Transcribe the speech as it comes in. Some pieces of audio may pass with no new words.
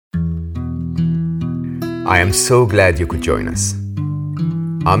I am so glad you could join us.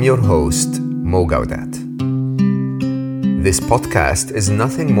 I'm your host, Mo Gaudat. This podcast is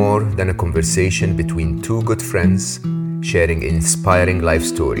nothing more than a conversation between two good friends sharing inspiring life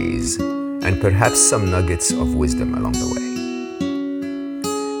stories and perhaps some nuggets of wisdom along the way.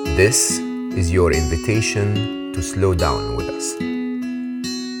 This is your invitation to slow down with us.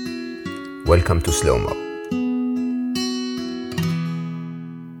 Welcome to Slow Mo.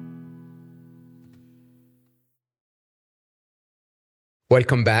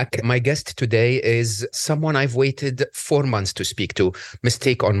 Welcome back. My guest today is someone I've waited 4 months to speak to.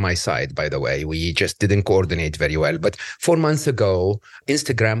 Mistake on my side, by the way. We just didn't coordinate very well. But 4 months ago,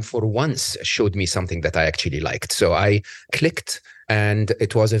 Instagram for once showed me something that I actually liked. So I clicked, and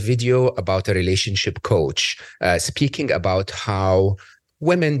it was a video about a relationship coach speaking about how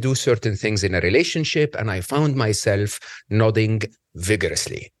women do certain things in a relationship. And I found myself nodding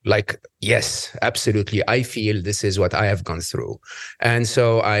vigorously, like, yes, absolutely. I feel this is what I have gone through. And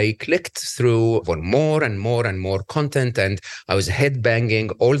so I clicked through for more and more and more content, and I was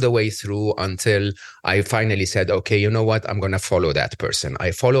headbanging all the way through until I finally said, okay, you know what? I'm going to follow that person.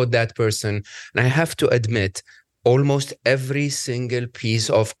 I followed that person. And I have to admit, almost every single piece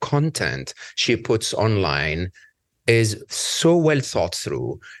of content she puts online is so well thought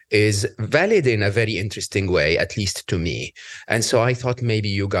through, is valid in a very interesting way, at least to me. And so I thought maybe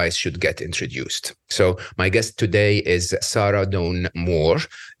you guys should get introduced. So my guest today is Sarah Dawn Moore.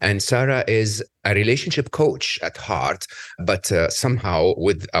 And Sarah is a relationship coach at heart, but somehow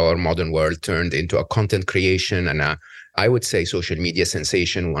with our modern world turned into a content creation and I would say social media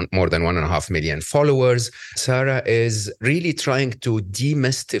sensation, more than 1.5 million followers. Sarah is really trying to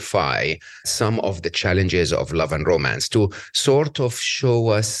demystify some of the challenges of love and romance, to sort of show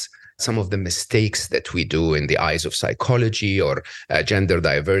us some of the mistakes that we do in the eyes of psychology or gender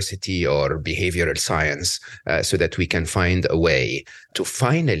diversity or behavioral science, so that we can find a way to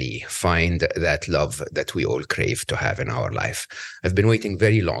finally find that love that we all crave to have in our life. I've been waiting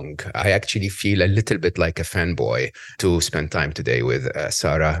very long. I actually feel a little bit like a fanboy to spend time today with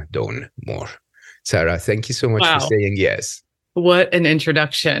Sarah Dawn Moore. Sarah, thank you so much for saying yes. What an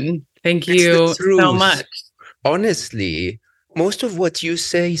introduction. Thank you so much. Honestly, most of what you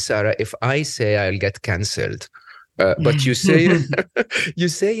say, Sarah, if I say, I'll get canceled. But you say you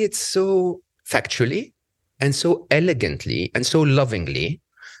say it so factually and so elegantly and so lovingly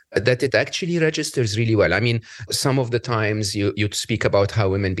that it actually registers really well. I mean, some of the times you speak about how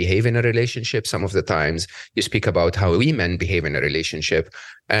women behave in a relationship. Some of the times you speak about how we men behave in a relationship.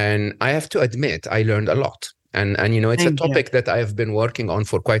 And I have to admit, I learned a lot. And you know, it's a topic that I've been working on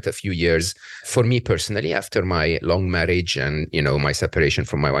for quite a few years. For me personally, after my long marriage and, you know, my separation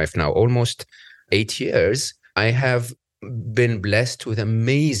from my wife now, almost 8 years, I have been blessed with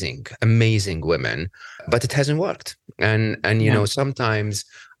amazing, amazing women, but it hasn't worked. And you know, sometimes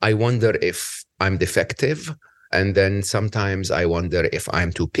I wonder if I'm defective. And then sometimes I wonder if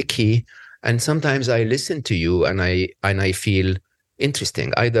I'm too picky. And sometimes I listen to you and I feel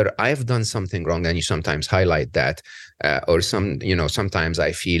interesting. Either I've done something wrong and you sometimes highlight that, or sometimes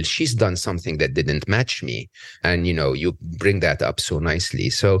I feel she's done something that didn't match me. And, you know, you bring that up so nicely.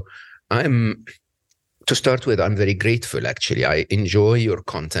 So to start with, I'm very grateful, actually. I enjoy your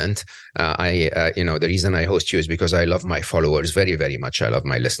content. The reason I host you is because I love my followers very, very much. I love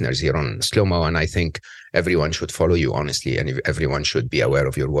my listeners here on Slow Mo, and I think everyone should follow you, honestly, and everyone should be aware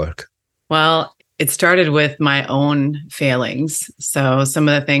of your work. Well, it started with my own failings. So some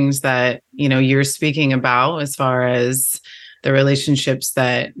of the things that, you know, you're speaking about as far as the relationships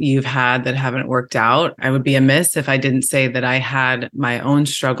that you've had that haven't worked out, I would be amiss if I didn't say that I had my own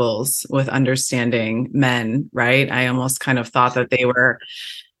struggles with understanding men, right? I almost kind of thought that they were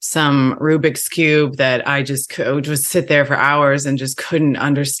some Rubik's Cube that I just would just sit there for hours and just couldn't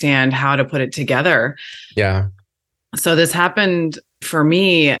understand how to put it together. Yeah. So this happened for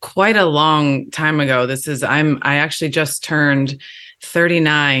me quite a long time ago. I actually just turned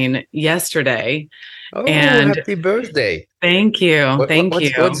 39 yesterday. Oh, and happy birthday. Thank you. Thank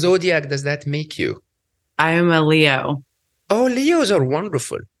you. What zodiac does that make you? I am a Leo. Oh, Leos are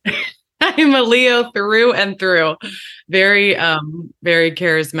wonderful. I'm a Leo through and through. Very, very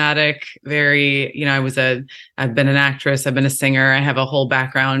charismatic, very, you know, I've been an actress, I've been a singer, I have a whole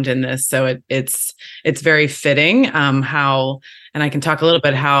background in this. So it's very fitting, and I can talk a little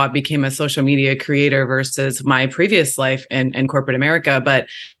bit how I became a social media creator versus my previous life in corporate America. But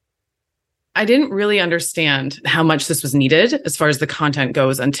I didn't really understand how much this was needed as far as the content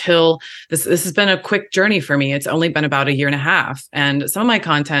goes until this has been a quick journey for me. It's only been about 1.5 years. And some of my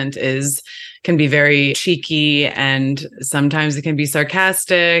content is, can be very cheeky, and sometimes it can be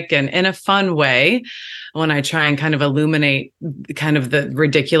sarcastic and in a fun way when I try and kind of illuminate kind of the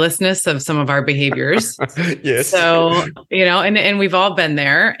ridiculousness of some of our behaviors. Yes. So, and we've all been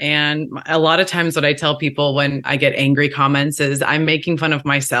there. And a lot of times what I tell people when I get angry comments is I'm making fun of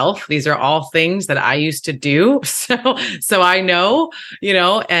myself. These are all things that I used to do. So I know,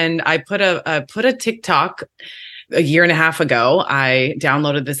 and I put a TikTok a year and a half ago. I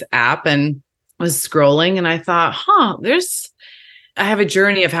downloaded this app and was scrolling, and I thought, I have a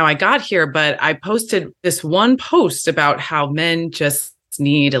journey of how I got here, but I posted this one post about how men just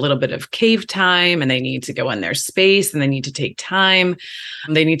need a little bit of cave time, and they need to go in their space, and they need to take time.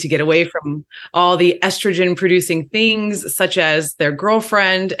 They need to get away from all the estrogen producing things such as their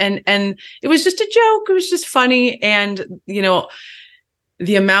girlfriend. And it was just a joke. It was just funny. And,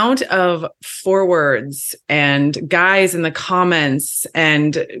 the amount of forwards and guys in the comments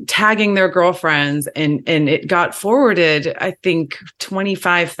and tagging their girlfriends, and it got forwarded, I think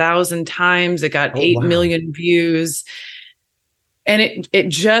 25,000 times. It got 8 million views. And it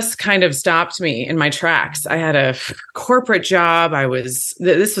just kind of stopped me in my tracks. I had a corporate job.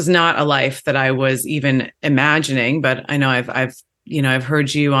 This was not a life that I was even imagining, but I know I've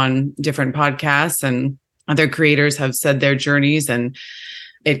heard you on different podcasts, and other creators have said their journeys, and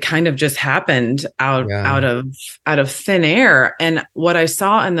it kind of just happened out of thin air. And what I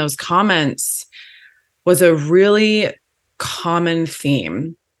saw in those comments was a really common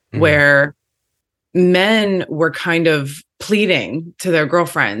theme where men were kind of pleading to their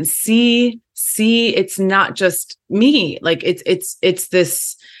girlfriends, see, it's not just me. Like it's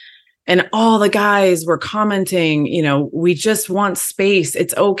this, and all the guys were commenting, we just want space.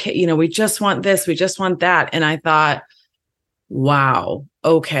 It's okay. We just want this, we just want that. And I thought, wow,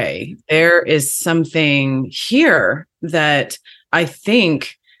 okay, there is something here that I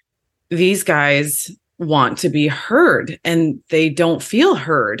think these guys want to be heard, and they don't feel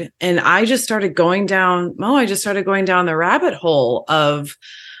heard. And I just started going down the rabbit hole of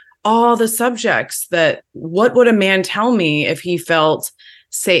all the subjects that, what would a man tell me if he felt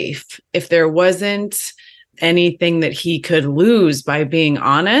safe, if there wasn't anything that he could lose by being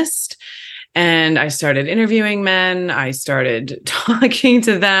honest? And I started interviewing men. I started talking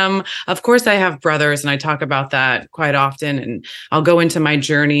to them. Of course, I have brothers, and I talk about that quite often. And I'll go into my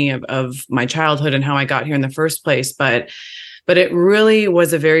journey of my childhood and how I got here in the first place. But it really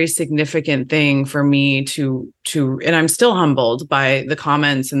was a very significant thing for me to, and I'm still humbled by the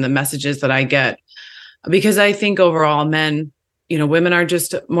comments and the messages that I get, because I think overall men, women are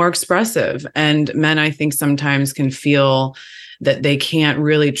just more expressive, and men, I think, sometimes can feel that they can't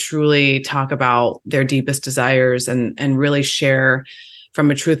really truly talk about their deepest desires and really share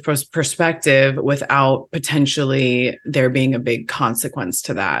from a truth perspective without potentially there being a big consequence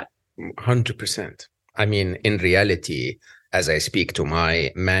to that. 100%. I mean, in reality, as I speak to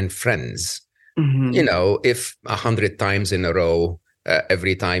my man friends, if 100 times in a row,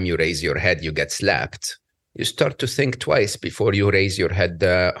 every time you raise your head, you get slapped, you start to think twice before you raise your head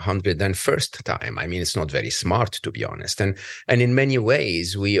the 101st time. I mean, it's not very smart, to be honest. And in many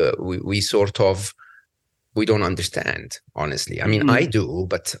ways, we sort of, we don't understand, honestly. I mean, I do,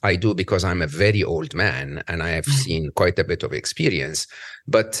 but I do because I'm a very old man and I have seen quite a bit of experience.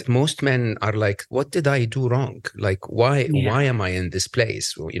 But most men are like, what did I do wrong? Like, why am I in this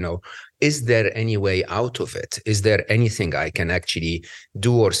place? Is there any way out of it? Is there anything I can actually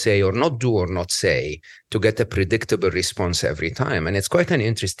do or say or not say to get a predictable response every time? And it's quite an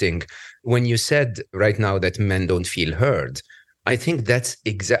interesting, when you said right now that men don't feel heard, I think that's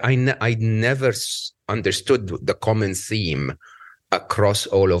I never understood the common theme across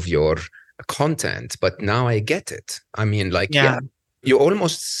all of your content, but now I get it. I mean, you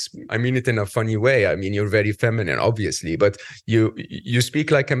almost, I mean it in a funny way. I mean, you're very feminine, obviously, but you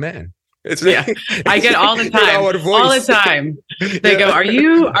speak like a man. I get all the time. All the time. They go, "Are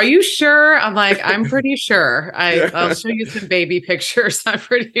you sure?" I'm like, "I'm pretty sure." I'll show you some baby pictures. I'm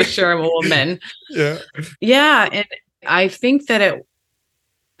pretty sure I'm a woman. Yeah, and I think that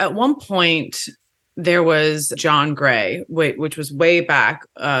at one point there was John Gray, which was way back.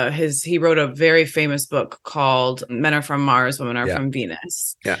 He wrote a very famous book called "Men Are From Mars, Women Are From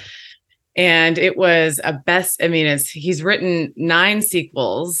Venus." Yeah. And it was he's written 9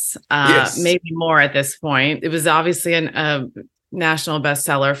 sequels, maybe more at this point. It was obviously a national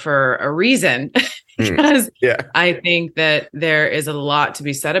bestseller for a reason, because I think that there is a lot to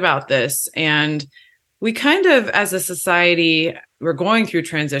be said about this. And we kind of, as a society, we're going through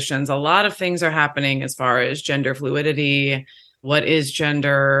transitions. A lot of things are happening as far as gender fluidity. What is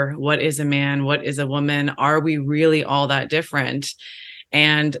gender? What is a man? What is a woman? Are we really all that different?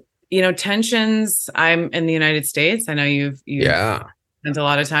 And tensions. I'm in the United States. I know you've spent a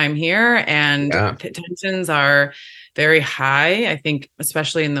lot of time here, and tensions are very high. I think,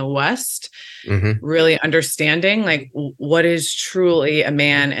 especially in the West, really understanding like what is truly a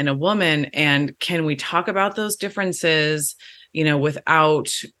man and a woman, and can we talk about those differences, without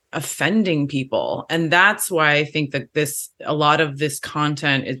offending people. And that's why I think that a lot of this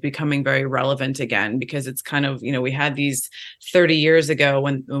content is becoming very relevant again, because it's kind of, we had these 30 years ago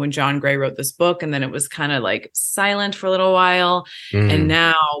when John Gray wrote this book, and then it was kind of like silent for a little while. And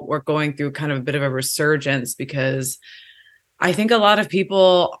now we're going through kind of a bit of a resurgence, because I think a lot of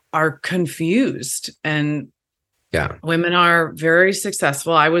people are confused, and women are very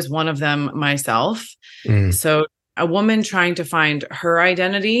successful. I was one of them myself. So a woman trying to find her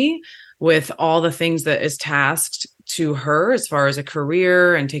identity with all the things that is tasked to her as far as a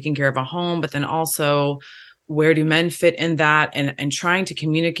career and taking care of a home, but then also where do men fit in that, and trying to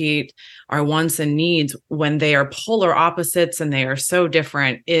communicate our wants and needs when they are polar opposites and they are so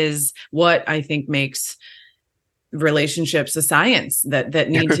different is what I think makes relationships a science that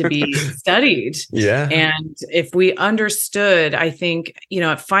need to be studied. And if we understood, I think,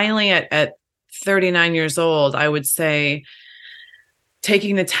 finally at 39 years old, I would say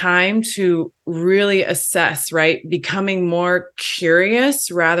taking the time to really assess, right? Becoming more curious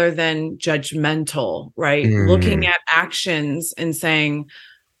rather than judgmental, right? Looking at actions and saying,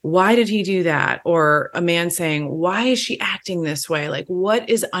 why did he do that? Or a man saying, why is she acting this way? Like, what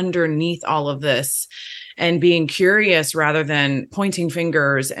is underneath all of this? And being curious rather than pointing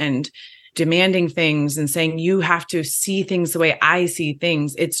fingers and demanding things and saying, you have to see things the way I see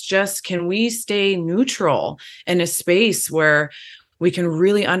things. It's just, can we stay neutral in a space where we can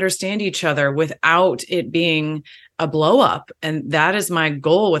really understand each other without it being a blow up? And that is my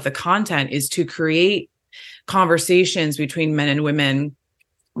goal with the content, is to create conversations between men and women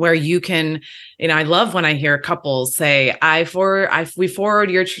where you can, I love when I hear couples say, we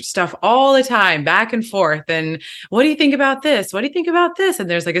forward your stuff all the time, back and forth. And what do you think about this? What do you think about this? And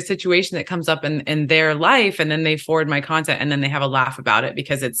there's like a situation that comes up in their life, and then they forward my content, and then they have a laugh about it,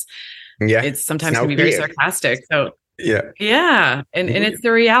 because it's sometimes can be very sarcastic. So and it's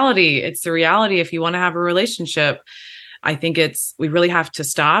the reality. It's the reality. If you want to have a relationship, I think we really have to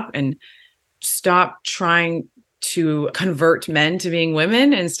stop trying to convert men to being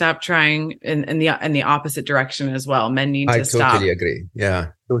women, and stop trying in the opposite direction as well. Men need to stop. I totally agree. Yeah,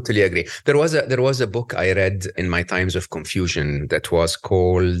 totally agree. There was a book I read in my times of confusion that was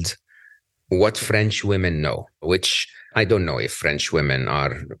called What French Women Know, which I don't know if French women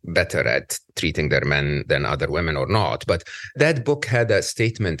are better at treating their men than other women or not, but that book had a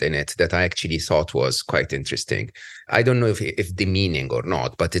statement in it that I actually thought was quite interesting. I don't know if demeaning or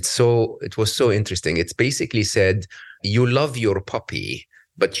not, but it was so interesting. It's basically said, you love your puppy,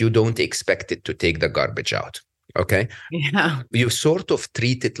 but you don't expect it to take the garbage out. Okay? Yeah. You sort of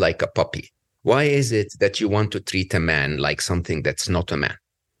treat it like a puppy. Why is it that you want to treat a man like something that's not a man?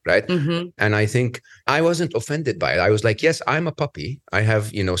 Right. And I think I wasn't offended by it. I was like, yes, I'm a puppy. I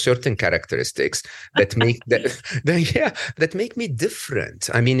have, certain characteristics that make that make me different.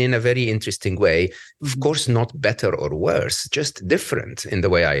 I mean, in a very interesting way, of course, not better or worse, just different in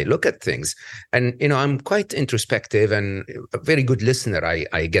the way I look at things. And, I'm quite introspective and a very good listener.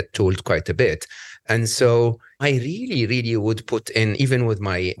 I get told quite a bit. And so I really, really would put in, even with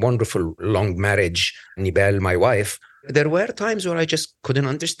my wonderful long marriage, Nibel, my wife, there were times where I just couldn't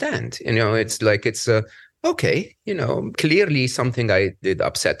understand. It's like, okay, clearly something I did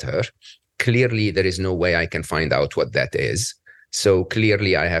upset her. Clearly there is no way I can find out what that is. So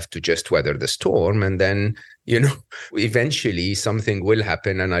clearly I have to just weather the storm, and then, eventually something will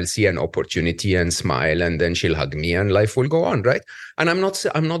happen and I'll see an opportunity and smile, and then she'll hug me and life will go on, right? And I'm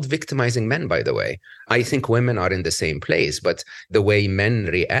not victimizing men, by the way. I think women are in the same place, but the way men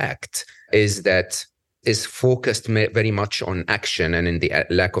react is focused very much on action, and in the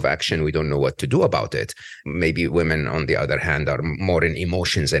lack of action, we don't know what to do about it. Maybe women, on the other hand, are more in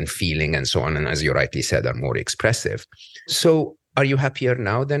emotions and feeling and so on, and as you rightly said, are more expressive. So are you happier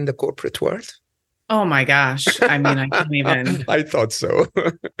now than the corporate world? Oh my gosh. I mean, I can't even. I thought so.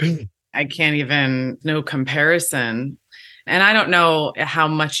 I can't even, no comparison. And I don't know how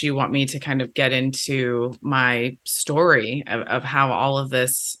much you want me to kind of get into my story of how all of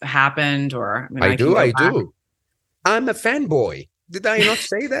this happened, or I do. I'm a fanboy. Did I not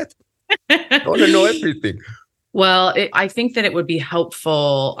say that? I want to know everything. Well, I think that it would be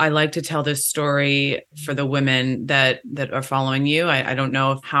helpful. I like to tell this story for the women that are following you. I don't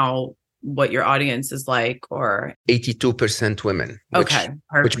know what your audience is like, or 82% women.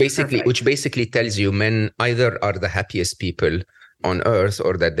 Which basically tells you men either are the happiest people on earth,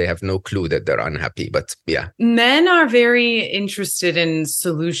 or that they have no clue that they're unhappy. But yeah. Men are very interested in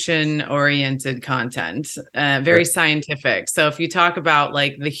solution-oriented content, very scientific. So if you talk about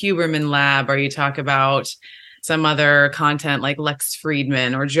like the Huberman Lab, or you talk about some other content like Lex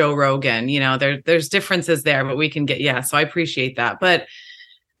Friedman or Joe Rogan, there's differences there, but we can get, so I appreciate that. But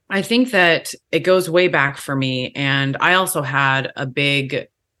I think that it goes way back for me. And I also had a big,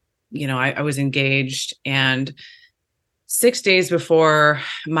 I was engaged, and 6 days before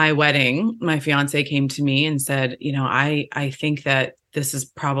my wedding, my fiance came to me and said, I think that this is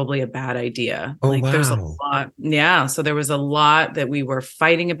probably a bad idea. Oh, like wow. There's a lot. Yeah. So there was a lot that we were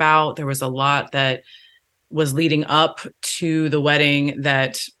fighting about. There was a lot that was leading up to the wedding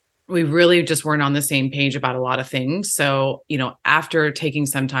that we really just weren't on the same page about a lot of things. So, after taking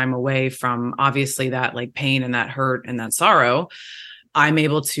some time away from obviously that like pain and that hurt and that sorrow, I'm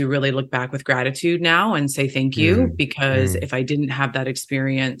able to really look back with gratitude now and say thank you, because if I didn't have that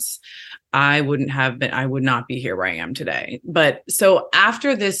experience, I would not be here where I am today. But so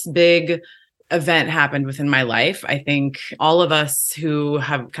after this big event happened within my life, I think all of us who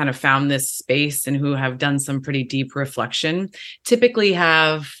have kind of found this space and who have done some pretty deep reflection typically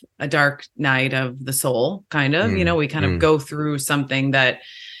have a dark night of the soul, kind of, we kind of go through something that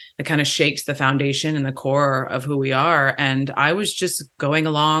kind of shakes the foundation and the core of who we are. And I was just going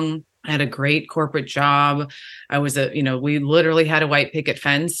along. I had a great corporate job. I was we literally had a white picket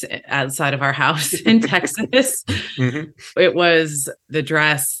fence outside of our house in Texas. It was the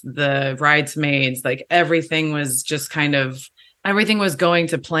dress, the bridesmaids, like everything was going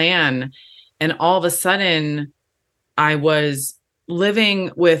to plan. And all of a sudden I was living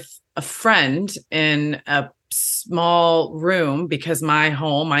with a friend in a small room because my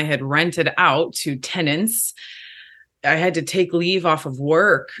home I had rented out to tenants. I had to take leave off of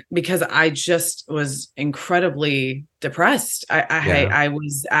work because I just was incredibly depressed. I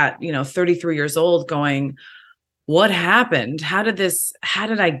was at 33 years old going, what happened? How did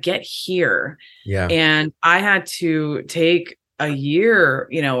I get here? Yeah. And I had to take a year,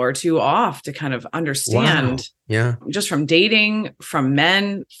 or two off to kind of understand. Wow. Yeah. Just from dating, from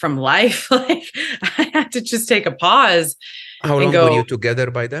men, from life. Like I had to just take a pause. How long were you together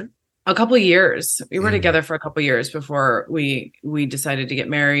by then? A couple of years. We were together for a couple of years before we decided to get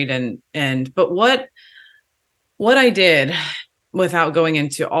married. But what I did, without going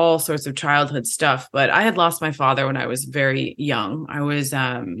into all sorts of childhood stuff, but I had lost my father when I was very young. I was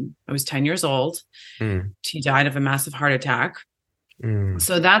 10 years old. He died of a massive heart attack.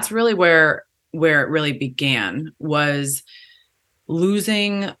 So that's really where it really began, was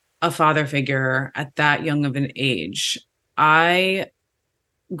losing a father figure at that young of an age. I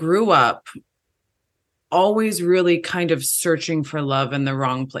grew up always really kind of searching for love in the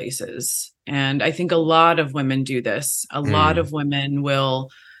wrong places. And I think a lot of women do this. A lot of women will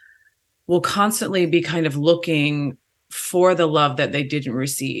constantly be kind of looking for the love that they didn't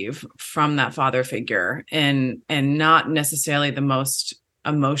receive from that father figure, and not necessarily the most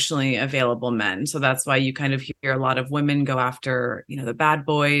emotionally available men. So that's why you kind of hear a lot of women go after, the bad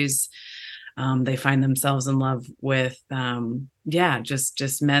boys. They find themselves in love with,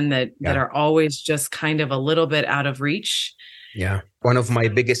 just men that are always just kind of a little bit out of reach. Yeah. One of my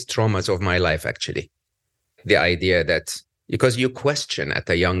biggest traumas of my life, actually, the idea that, because you question at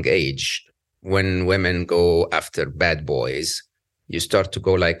a young age, when women go after bad boys, you start to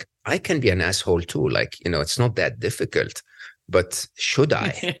go like, I can be an asshole too. Like, it's not that difficult, but should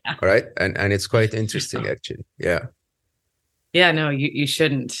I? Right. And it's quite interesting, actually. Yeah. Yeah, no, you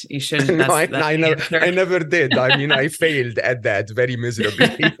shouldn't. You shouldn't. No, I never did. I mean, I failed at that very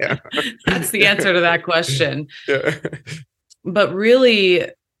miserably. Yeah. That's the answer to that question. Yeah. But really,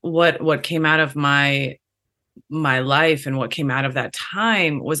 what came out of my life and what came out of that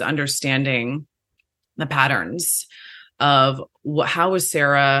time was understanding the patterns of how is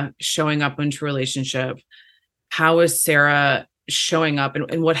Sarah showing up into a relationship? How is Sarah showing up?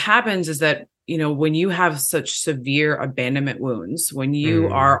 And what happens is that, when you have such severe abandonment wounds, when you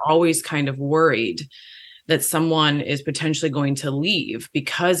are always kind of worried that someone is potentially going to leave,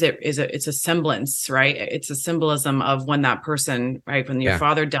 because it's a semblance, right? It's a symbolism of when that person, right? When your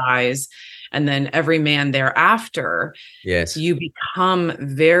father dies, and then every man thereafter, yes, you become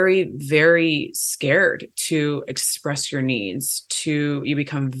very, very scared to express your needs, you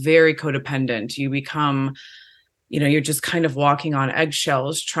become very codependent. You become, you're just kind of walking on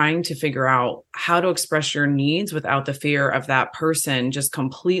eggshells, trying to figure out how to express your needs without the fear of that person just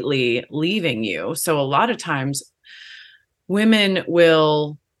completely leaving you. So a lot of times women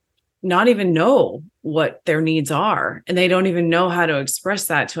will not even know what their needs are, and they don't even know how to express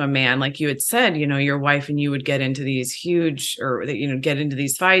that to a man. Like you had said, your wife and you would get into these huge, or get into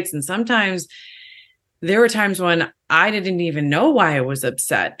these fights, and sometimes there were times when I didn't even know why I was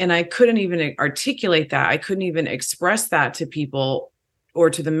upset, and I couldn't even articulate that. I couldn't even express that to people or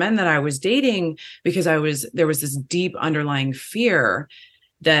to the men that I was dating, because there was this deep underlying fear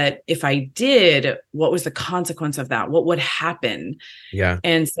that if I did, what was the consequence of that? What would happen? Yeah.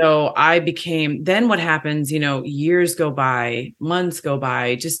 And so then what happens, years go by, months go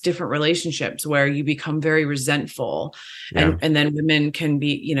by, just different relationships where you become very resentful. Yeah. And then women can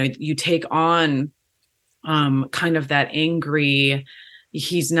be, you take on kind of that angry,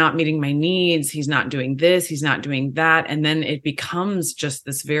 he's not meeting my needs, he's not doing this, he's not doing that. And then it becomes just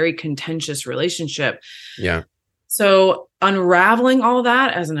this very contentious relationship. Yeah. So unraveling all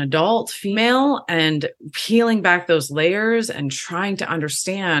that as an adult female and peeling back those layers and trying to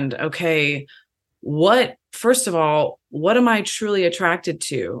understand, okay, first of all, what am I truly attracted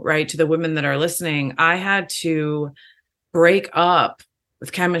to, right? To the women that are listening, I had to break up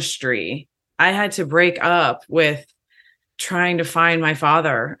with chemistry. I had to break up with trying to find my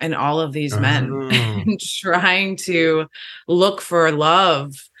father and all of these men and trying to look for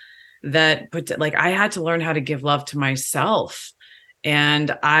love I had to learn how to give love to myself,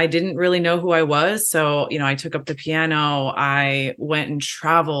 and I didn't really know who I was. So, I took up the piano, I went and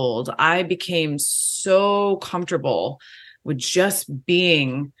traveled. I became so comfortable with just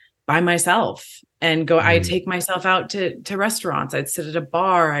being by myself and I'd take myself out to restaurants. I'd sit at a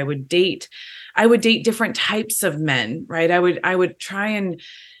bar. I would date different types of men, right? I would try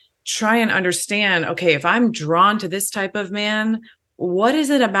and understand, okay, if I'm drawn to this type of man, what is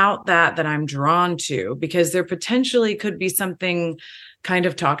it about that I'm drawn to? Because there potentially could be something kind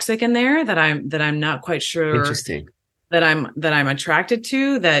of toxic in there that I'm not quite sure. Interesting. that I'm attracted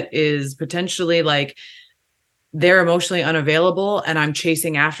to, that is potentially like they're emotionally unavailable and I'm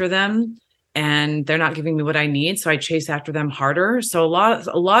chasing after them and they're not giving me what I need. So I chase after them harder. So a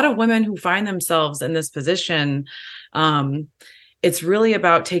lot of women who find themselves in this position, it's really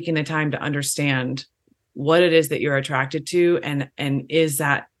about taking the time to understand what it is that you're attracted to, and is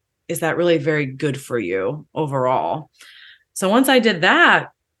that really very good for you overall. So once I did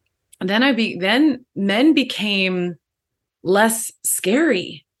that, then men became less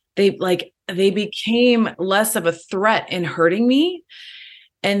scary. They became less of a threat in hurting me.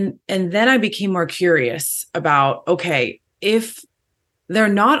 And then I became more curious about, okay, if they're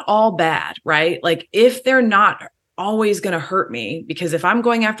not all bad, right? Like if they're not always going to hurt me, because if I'm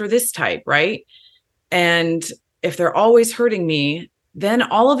going after this type, right? And if they're always hurting me, then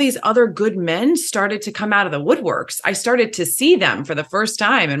all of these other good men started to come out of the woodworks. I started to see them for the first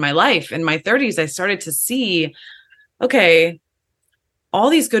time in my life. In my 30s, I started to see, okay, all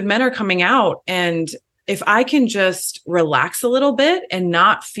these good men are coming out. And if I can just relax a little bit and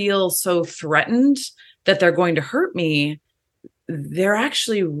not feel so threatened that they're going to hurt me, they're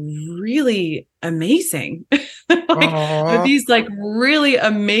actually really amazing. These really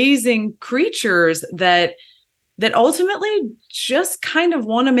amazing creatures that ultimately just kind of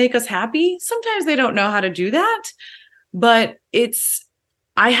want to make us happy. Sometimes they don't know how to do that, but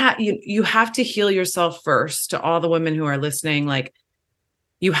you have to heal yourself first. To all the women who are listening, like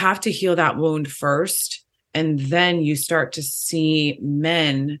you have to heal that wound first, and then you start to see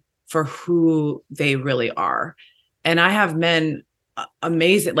men for who they really are. And I have men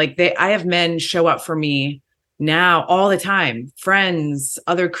amazing. I have men show up for me now all the time, friends,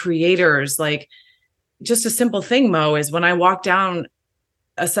 other creators. Like just a simple thing, Mo, is when I walk down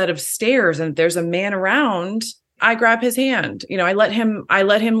a set of stairs and there's a man around, I grab his hand. I let him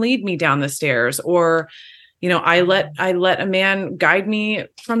lead me down the stairs, or, I let a man guide me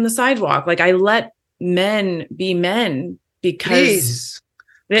from the sidewalk. Like I let men be men because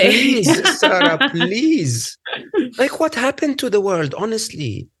Please, Sarah, please. Like what happened to the world,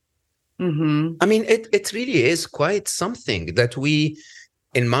 honestly? Mm-hmm. I mean, it really is quite something that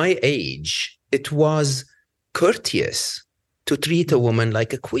in my age, it was courteous to treat a woman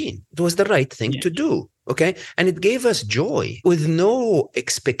like a queen. It was the right thing to do. Okay. And it gave us joy with no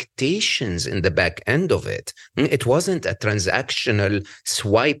expectations in the back end of it. It wasn't a transactional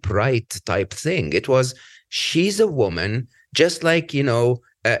swipe right type thing. It was, she's a woman, just like,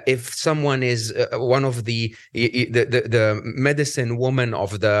 if someone is one of the medicine woman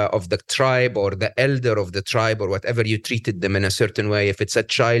of the tribe, or the elder of the tribe, or whatever, you treated them in a certain way. If it's a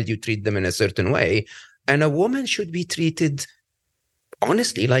child, you treat them in a certain way. And a woman should be treated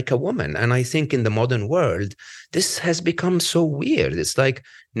honestly like a woman. And I think in the modern world, this has become so weird. It's like,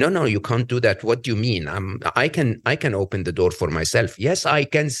 no, you can't do that. What do you mean? I can open the door for myself. Yes, I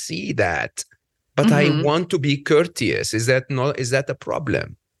can see that. but I want to be courteous. Is that a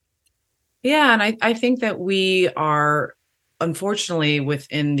problem? Yeah. And I think that we are, unfortunately,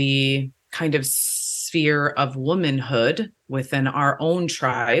 within the kind of sphere of womanhood within our own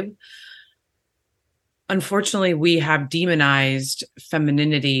tribe, unfortunately, we have demonized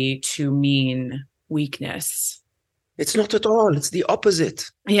femininity to mean weakness. It's not at all. It's the opposite.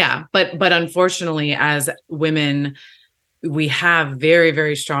 Yeah. But unfortunately, as women, we have very,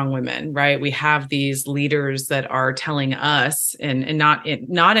 very strong women, right? We have these leaders that are telling us, and not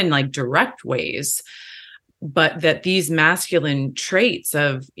in like direct ways, but that these masculine traits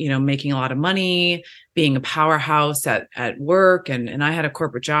of, making a lot of money, being a powerhouse at work. And I had a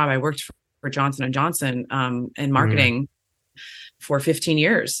corporate job. I worked for Johnson & Johnson in marketing for 15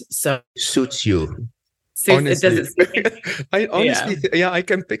 years. So suits you. Honestly, I honestly, I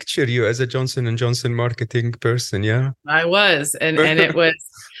can picture you as a Johnson & Johnson marketing person. Yeah, I was, and it was,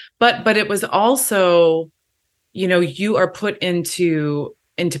 but it was also, you are put into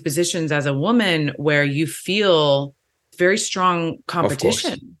positions as a woman where you feel very strong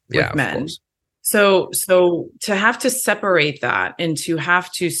competition with men. So to have to separate that and to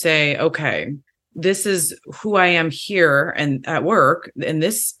have to say, okay, this is who I am here and at work in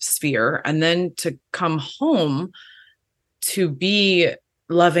this sphere, and then to come home to be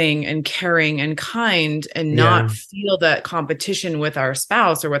loving and caring and kind and not feel that competition with our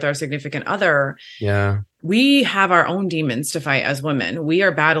spouse or with our significant other. Yeah. We have our own demons to fight as women. We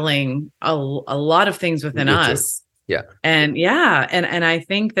are battling a lot of things within us. Yeah. And I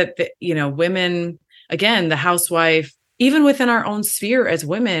think that, women, again, the housewife, even within our own sphere as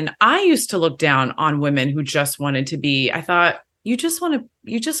women, I used to look down on women who just wanted to be, I thought, you just want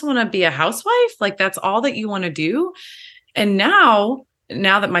to be a housewife? Like, that's all that you want to do? And now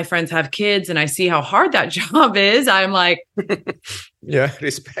that my friends have kids and I see how hard that job is, I'm like,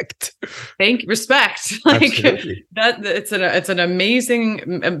 respect. Respect. Like that, it's an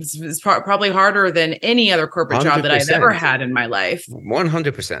amazing, it's probably harder than any other corporate 100%. Job that I've ever had in my life.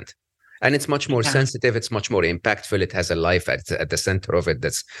 100%. And it's much more sensitive. It's much more impactful. It has a life at the center of it.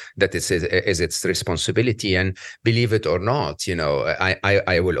 That is its responsibility. And believe it or not,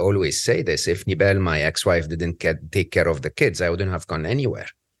 I will always say this: if Nibel, my ex-wife, didn't take care of the kids, I wouldn't have gone anywhere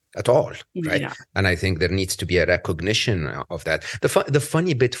at all, right? Yeah. And I think there needs to be a recognition of that. The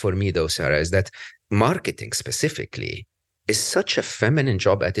funny bit for me, though, Sarah, is that marketing specifically is such a feminine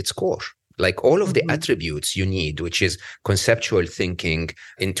job at its core. Like all of the attributes you need, which is conceptual thinking,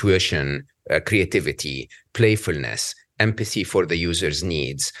 intuition, creativity, playfulness, empathy for the user's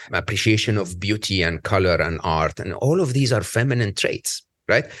needs, appreciation of beauty and color and art. And all of these are feminine traits,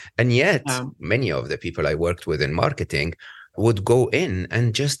 right? And yet many of the people I worked with in marketing would go in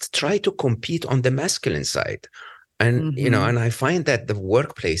and just try to compete on the masculine side. And, and I find that the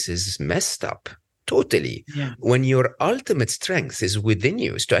workplace is messed up. Totally. Yeah. When your ultimate strength is within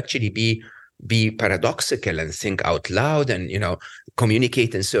you, is to actually be paradoxical and think out loud and,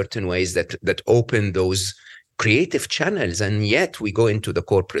 communicate in certain ways that open those creative channels. And yet we go into the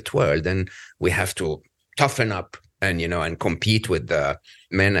corporate world and we have to toughen up and, and compete with the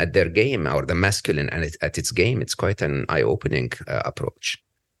men at their game, or the masculine at its game. It's quite an eye-opening approach.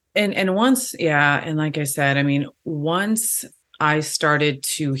 And once, and like I said, I mean, once I started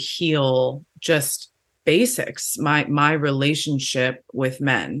to heal just basics, my relationship with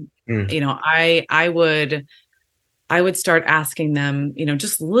men. I would start asking them,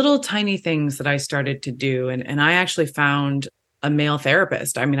 just little tiny things that I started to do. And I actually found a male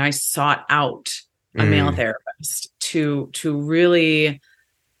therapist. I mean, I sought out a male therapist to really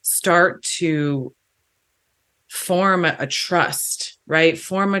start to form a trust, right?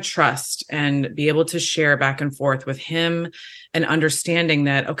 Form a trust and be able to share back and forth with him, and understanding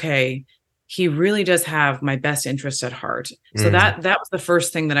that, okay, he really does have my best interest at heart. So that was the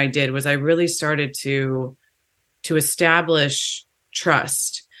first thing that I did, was I really started to establish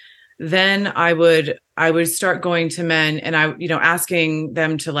trust. Then I would start going to men and asking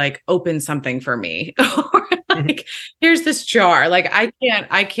them to like open something for me. Or like, here's this jar. Like, I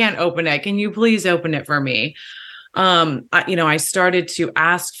can't open it. Can you please open it for me? I started to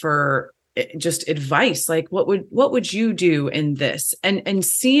ask for just advice. Like, what would you do in this? And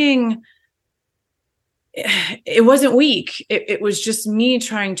seeing, it wasn't weak. It was just me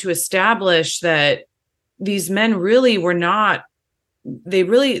trying to establish that these men really were not, they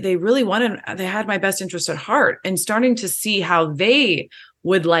really wanted, they had my best interest at heart, and starting to see how they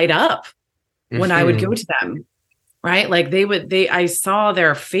would light up when I would go to them, right? Like I saw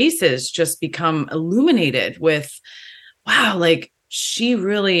their faces just become illuminated with, wow, like she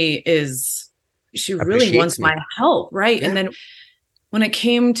really wants my help. Right. Yeah. And then when it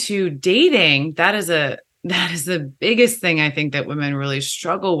came to dating, that is the biggest thing I think that women really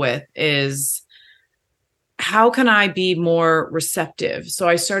struggle with is how can I be more receptive? So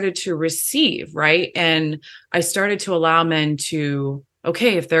I started to receive, right? And I started to allow men to,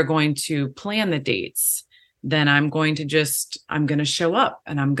 okay, if they're going to plan the dates, then I'm going to show up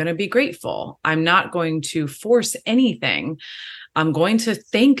and I'm going to be grateful. I'm not going to force anything. I'm going to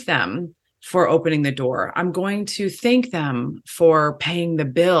thank them for opening the door. I'm going to thank them for paying the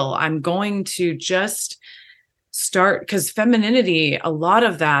bill. I'm going to just start, because femininity, a lot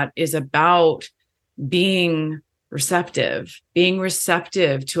of that is about being receptive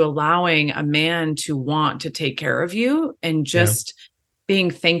to allowing a man to want to take care of you and just being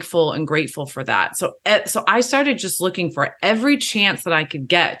thankful and grateful for that. So I started just looking for every chance that I could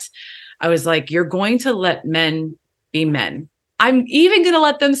get. I was like, you're going to let men be men. I'm even going to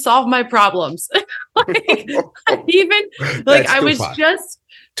let them solve my problems. I was far. just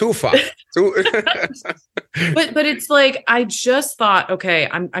too far. But it's like, I just thought, okay,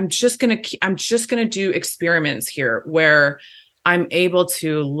 I'm just going to do experiments here where I'm able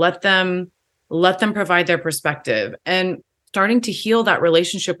to let them provide their perspective and starting to heal that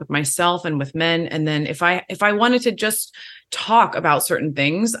relationship with myself and with men. And then if I wanted to just talk about certain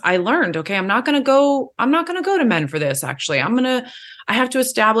things, I learned, okay, I'm not going to go to men for this. Actually, I have to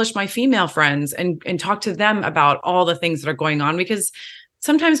establish my female friends and talk to them about all the things that are going on, because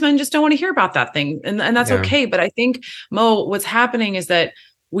sometimes men just don't want to hear about that thing. And that's okay. But I think, Mo, what's happening is that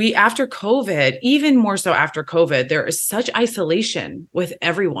after COVID, even more so after COVID, there is such isolation with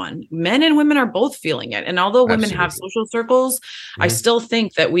everyone. Men and women are both feeling it. And although women have social circles, I still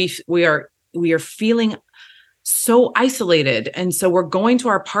think that we are feeling so isolated. And so we're going to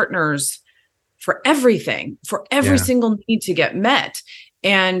our partners for everything, for every single need to get met.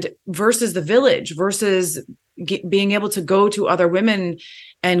 And versus the village, versus being able to go to other women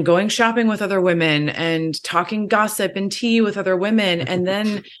and going shopping with other women and talking gossip and tea with other women, and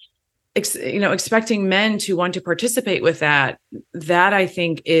then expecting men to want to participate with that I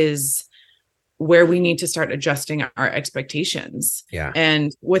think is where we need to start adjusting our expectations.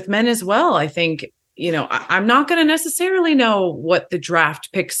 And with men as well, I think, I'm not going to necessarily know what the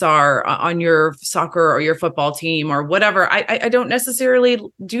draft picks are on your soccer or your football team or whatever. I don't necessarily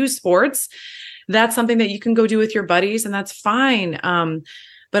do sports. That's something that you can go do with your buddies, and that's fine.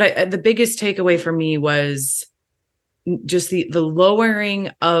 But the biggest takeaway for me was just the lowering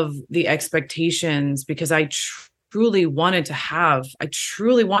of the expectations, because I truly want to have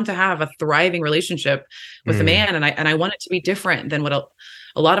a thriving relationship with a man. And I want it to be different than what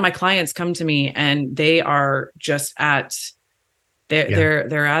a lot of my clients come to me and they are just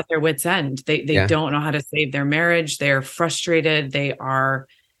they're at their wits' end. They don't know how to save their marriage. They're frustrated. They are,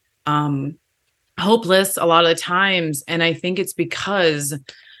 hopeless a lot of the times. And I think it's because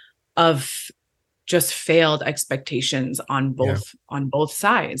of just failed expectations on both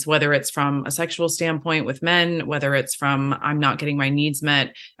sides, whether it's from a sexual standpoint with men, whether it's from I'm not getting my needs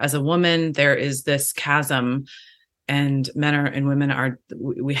met as a woman. There is this chasm, and men and women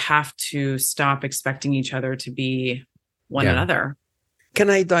we have to stop expecting each other to be one another. Can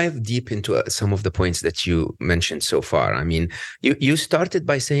I dive deep into some of the points that you mentioned so far? I mean, you started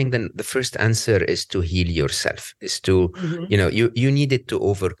by saying that the first answer is to heal yourself, is to, you needed to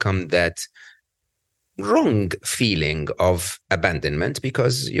overcome that wrong feeling of abandonment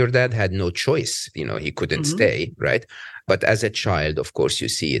because your dad had no choice. He couldn't stay, right? But as a child, of course, you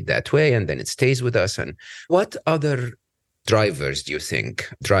see it that way, and then it stays with us. And what other drivers do you think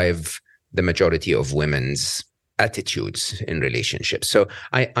drive the majority of women's attitudes in relationships? So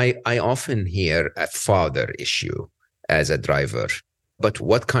I often hear a father issue as a driver, but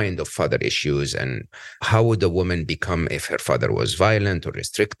what kind of father issues, and how would a woman become if her father was violent or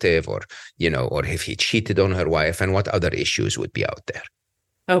restrictive, or if he cheated on her wife, and what other issues would be out there?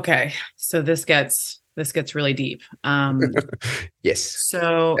 Okay, so this gets really deep. Yes.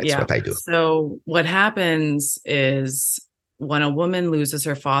 So that's what I do. So what happens is, when a woman loses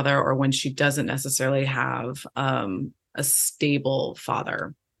her father, or when she doesn't necessarily have a stable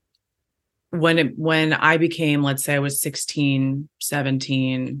father, when I became, let's say I was 16,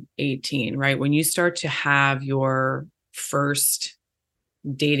 17, 18, right? When you start to have your first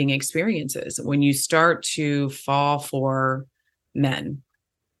dating experiences, when you start to fall for men,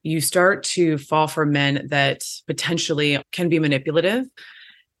 you start to fall for men that potentially can be manipulative.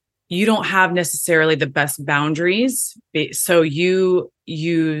 You don't have necessarily the best boundaries. So you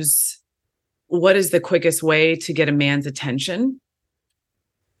use, what is the quickest way to get a man's attention?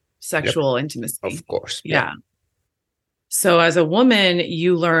 Sexual intimacy. Of course. So as a woman,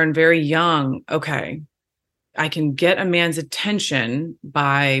 you learn very young, okay, I can get a man's attention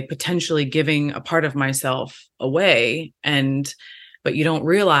by potentially giving a part of myself away, but you don't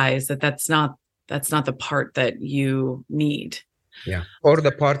realize that that's not the part that you need. Yeah. Or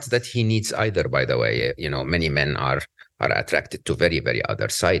the part that he needs either, by the way. Many men are attracted to very, very other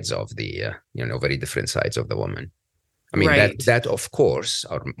sides of the, very different sides of the woman. I mean, right. that of course,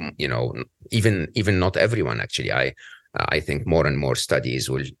 or, even not everyone, actually. I think more and more studies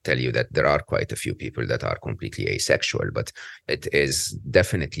will tell you that there are quite a few people that are completely asexual, but it is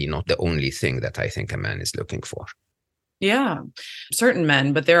definitely not the only thing that I think a man is looking for. Yeah, certain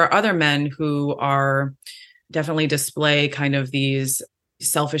men, but there are other men who are definitely display kind of these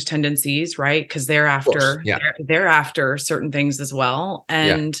selfish tendencies, right? Because they're after certain things as well.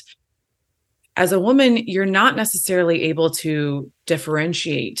 And as a woman, you're not necessarily able to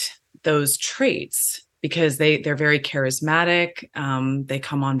differentiate those traits because they're very charismatic. They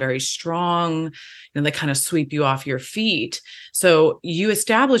come on very strong, and they kind of sweep you off your feet. So you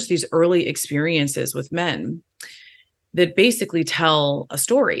establish these early experiences with men that basically tell a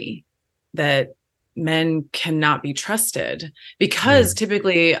story that men cannot be trusted, because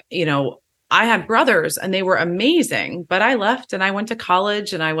typically, I had brothers and they were amazing, but I left and I went to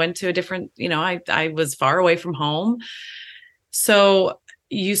college and I went to a different, I was far away from home. So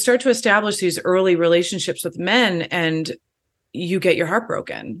you start to establish these early relationships with men and you get your heart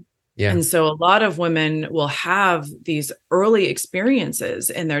broken. Yeah. And so a lot of women will have these early experiences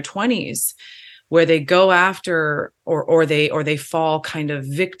in their 20s where they go after or they fall kind of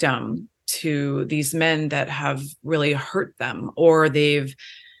victim to these men that have really hurt them, or they've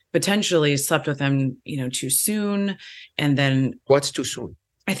potentially slept with them, too soon. And then what's too soon?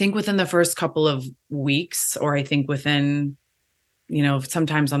 I think within the first couple of weeks, or I think within,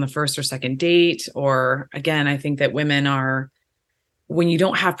 sometimes on the first or second date, or again, I think that women are, when you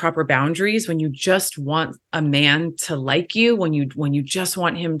don't have proper boundaries, when you just want a man to like you, when you just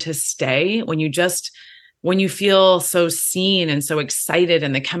want him to stay, when you feel so seen and so excited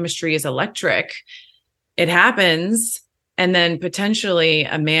and the chemistry is electric, it happens. And then potentially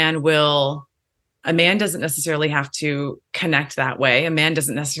a man doesn't necessarily have to connect that way. A man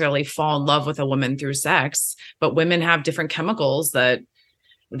doesn't necessarily fall in love with a woman through sex, but women have different chemicals that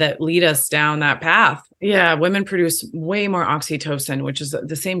lead us down that path. Yeah, women produce way more oxytocin, which is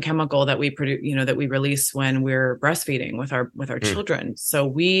the same chemical that we produce, that we release when we're breastfeeding with our children. So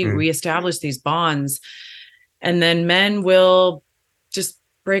we establish these bonds, and then men will just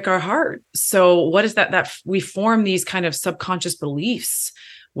break our heart. So what is that we form these kind of subconscious beliefs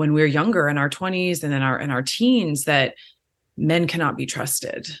when we're younger, in our 20s and in our teens, that men cannot be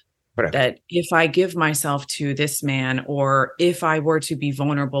trusted. Correct. That if I give myself to this man, or if I were to be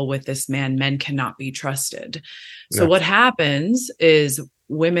vulnerable with this man, men cannot be trusted. So what happens is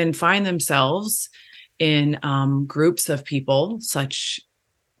women find themselves in groups of people, such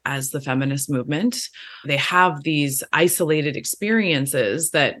as the feminist movement. They have these isolated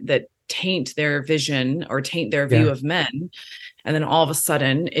experiences that taint their vision or taint their view of men. And then all of a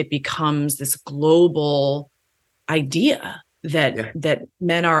sudden it becomes this global idea that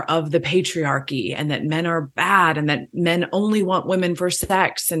men are of the patriarchy, and that men are bad, and that men only want women for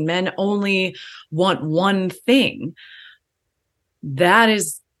sex, and men only want one thing. That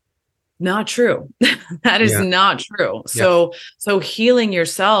is not true. That is not true. So healing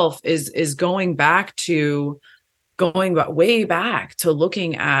yourself is going way back to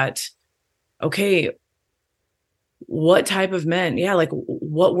looking at, okay, what type of men? Yeah. Like,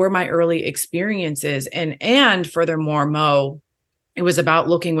 what were my early experiences? And furthermore, Mo, it was about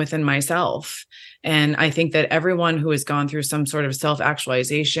looking within myself. And I think that everyone who has gone through some sort of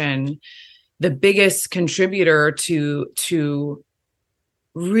self-actualization, the biggest contributor to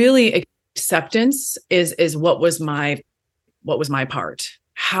really acceptance is what was my part?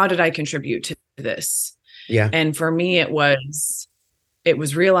 How did I contribute to this? Yeah. And for me, it was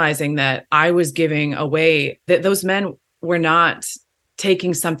realizing that I was giving away, that those men were not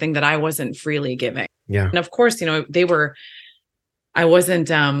taking something that I wasn't freely giving. Yeah. And of course, I wasn't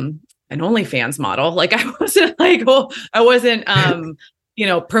an OnlyFans model. Like, I wasn't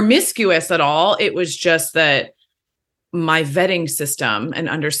promiscuous at all. It was just that my vetting system and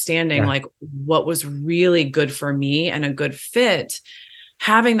understanding like what was really good for me and a good fit.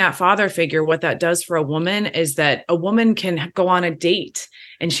 Having that father figure, what that does for a woman is that a woman can go on a date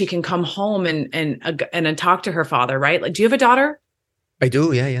and she can come home and talk to her father, right? Like, do you have a daughter? I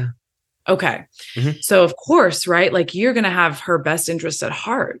do. Yeah. Okay. Mm-hmm. So of course, right? Like, you're going to have her best interest at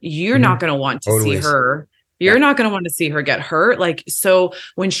heart. You're not going to want to see her You're not going to want to see her get hurt. Like, so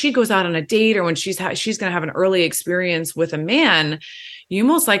when she goes out on a date or when she's going to have an early experience with a man, you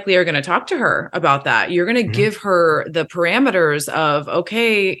most likely are going to talk to her about that. You're going to give her the parameters of,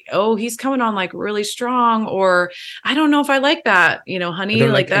 okay, oh, he's coming on like really strong, or I don't know if I like that, honey, I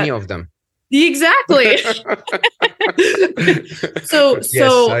don't like that. Any of them. Exactly.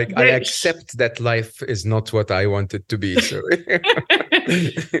 I accept that life is not what I want it to be. So.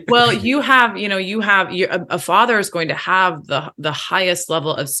 Well, a father is going to have the highest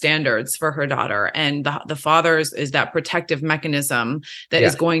level of standards for her daughter, and the father's is that protective mechanism that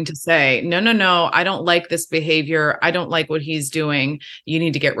is going to say, no, I don't like this behavior. I don't like what he's doing. You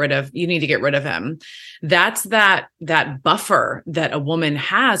need to get rid of him. That's that buffer that a woman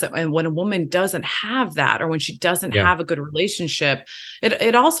has. And when a woman doesn't have that, or when she doesn't have a good relationship,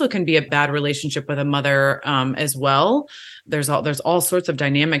 it also can be a bad relationship with a mother as well. There's all sorts of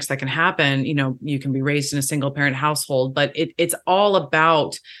dynamics that can happen. You can be raised in a single parent household, but it's all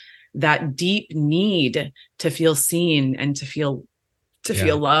about that deep need to feel seen and to feel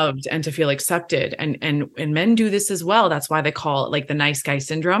loved and to feel accepted. And men do this as well. That's why they call it like the nice guy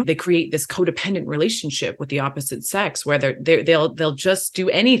syndrome. They create this codependent relationship with the opposite sex where they'll just do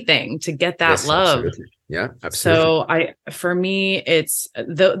anything to get that love. Absolutely. Yeah, absolutely. So for me, it's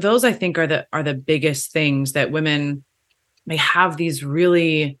those I think are the biggest things that women, they have these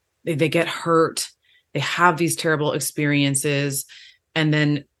really, they get hurt. They have these terrible experiences, and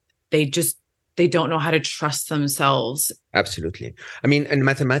then they don't know how to trust themselves. Absolutely. I mean, in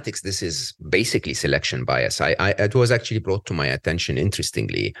mathematics, this is basically selection bias. It was actually brought to my attention,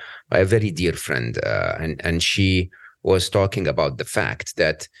 interestingly, by a very dear friend. And she was talking about the fact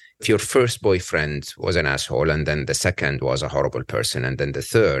that if your first boyfriend was an asshole, and then the second was a horrible person, and then the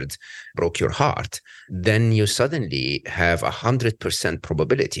third broke your heart, then you suddenly have 100%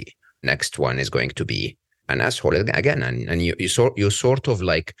 probability next one is going to be an asshole again. And you sort of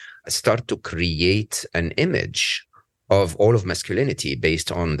like start to create an image of all of masculinity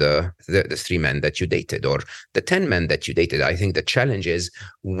based on the 3 men that you dated, or the 10 men that you dated. I think the challenge is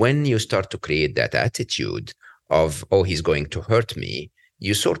when you start to create that attitude of, oh, he's going to hurt me,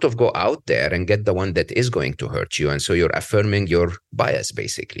 you sort of go out there and get the one that is going to hurt you. And so you're affirming your bias,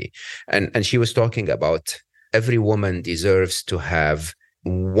 basically. And she was talking about every woman deserves to have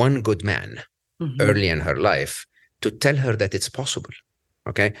one good man early in her life to tell her that it's possible.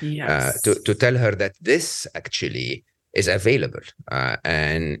 Okay. Yes. To tell her that this actually is available.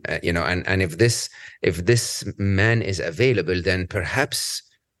 And if this man is available, then perhaps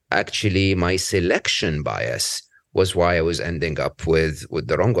actually my selection bias was why I was ending up with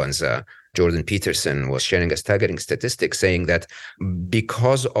the wrong ones. Jordan Peterson was sharing a staggering statistic saying that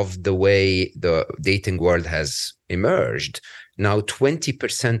because of the way the dating world has emerged, now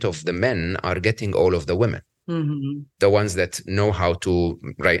 20% of the men are getting all of the women. Mm-hmm. The ones that know how to,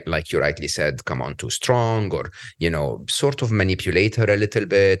 right, like you rightly said, come on too strong, or, sort of manipulate her a little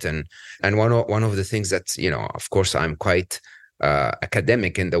bit. And one of the things that, of course, I'm quite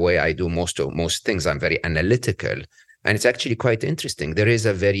academic in the way I do most things. I'm very analytical. And it's actually quite interesting. There is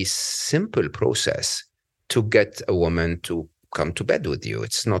a very simple process to get a woman to come to bed with you.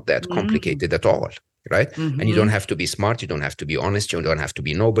 It's not that complicated at all, right? And you don't have to be smart. You don't have to be honest. You don't have to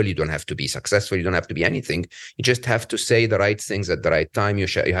be noble. You don't have to be successful. You don't have to be anything. You just have to say the right things at the right time. You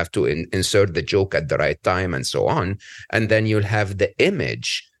have to insert the joke at the right time, and so on. And then you'll have the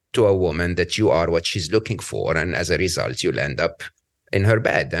image to a woman that you are what she's looking for. And as a result, you'll end up in her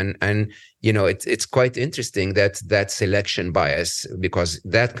bed. And it's quite interesting that selection bias, because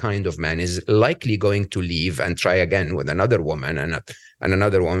that kind of man is likely going to leave and try again with another woman and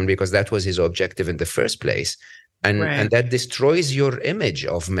another woman, because that was his objective in the first place. And that destroys your image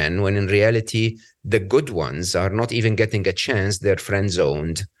of men, when in reality, the good ones are not even getting a chance. They're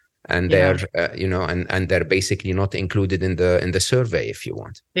friend-zoned. And they're, and they're basically not included in the survey, if you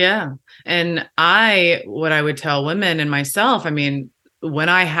want. Yeah. And what I would tell women and myself, I mean, when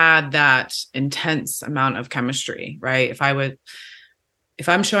I had that intense amount of chemistry, right? If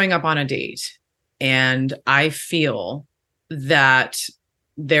I'm showing up on a date and I feel that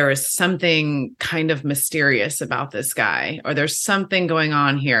there is something kind of mysterious about this guy, or there's something going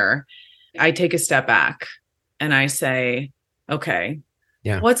on here, I take a step back and I say, okay,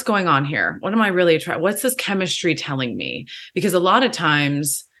 what's going on here? What am I really what's this chemistry telling me? Because a lot of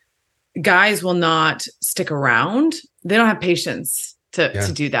times guys will not stick around. They don't have patience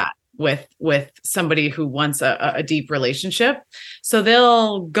to do that with somebody who wants a deep relationship. So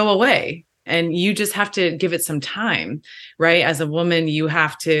they'll go away, and you just have to give it some time, right? As a woman, you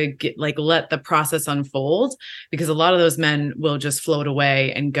have to let the process unfold, because a lot of those men will just float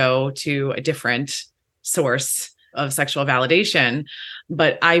away and go to a different source of sexual validation.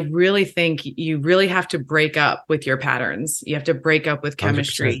 But I really think you really have to break up with your patterns. You have to break up with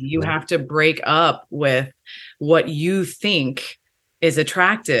chemistry. 100%. You have to break up with what you think is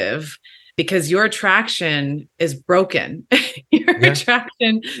attractive, because your attraction is broken. Your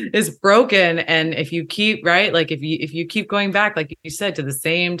attraction is broken. And if you keep, right, like if you keep going back, like you said, to the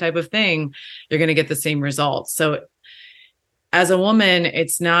same type of thing, you're going to get the same results. So as a woman,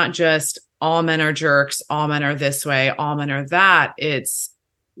 it's not just all men are jerks, all men are this way, all men are that. It's,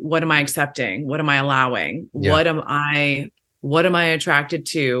 what am I accepting? What am I allowing? Yeah. What am I attracted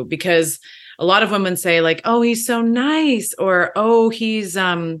to? Because a lot of women say like, oh, he's so nice, or, oh, he's,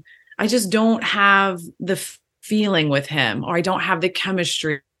 I just don't have the feeling with him, or I don't have the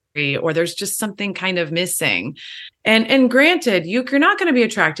chemistry, or there's just something kind of missing. And granted, you're not going to be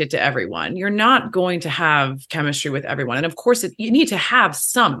attracted to everyone. You're not going to have chemistry with everyone. And of course, you need to have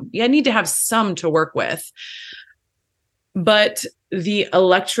some. You need to have some to work with. But the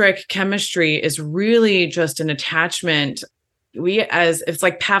electric chemistry is really just an attachment. It's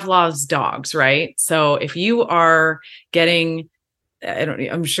like Pavlov's dogs, right? So if you are getting,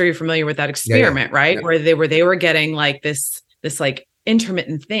 I'm sure you're familiar with that experiment, right? Yeah. Where they were getting like this like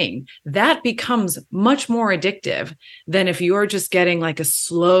intermittent thing, that becomes much more addictive than if you're just getting like a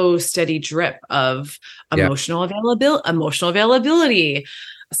slow, steady drip of emotional availability,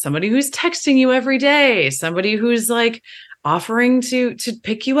 somebody who's texting you every day, somebody who's like offering to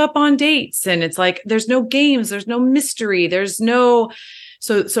pick you up on dates. And it's like, there's no games, there's no mystery, there's no,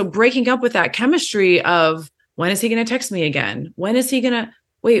 so breaking up with that chemistry of, when is he going to text me again? When is he going to,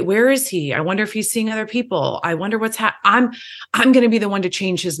 wait, where is he? I wonder if he's seeing other people. I wonder what's I'm going to be the one to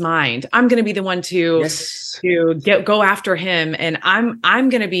change his mind. I'm going to be the one to go after him. And I'm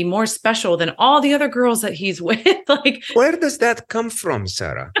going to be more special than all the other girls that he's with. Like, where does that come from,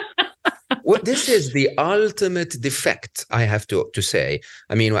 Sarah? Well, this is the ultimate defect, I have to say.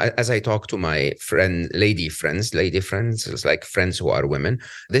 I mean, as I talk to my lady friends, it's like friends who are women,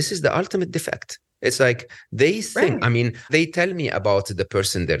 this is the ultimate defect. It's like they think, right. I mean, they tell me about the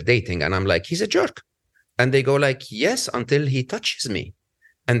person they're dating and I'm like, he's a jerk. And they go like, yes, until he touches me.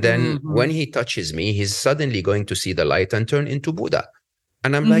 And then when he touches me, he's suddenly going to see the light and turn into Buddha.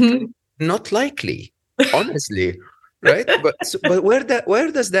 And I'm like, not likely, honestly. Right. But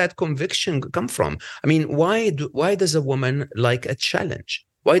where does that conviction come from? I mean, why does a woman like a challenge?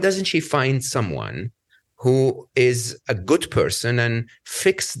 Why doesn't she find someone who is a good person and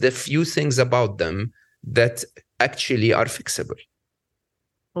fix the few things about them that actually are fixable?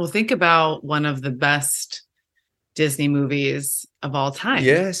 Well, think about one of the best Disney movies of all time.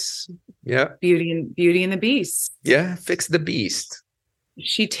 Yes. Yeah. Beauty and the Beast. Yeah. Fix the beast.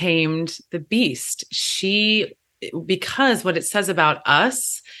 She tamed the beast. Because what it says about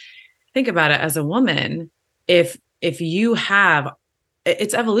us, think about it as a woman, if you have,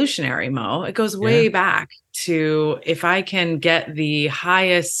 it's evolutionary, Mo. It goes way back to, if I can get the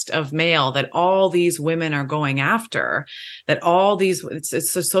highest of male that all these women are going after, that all these, it's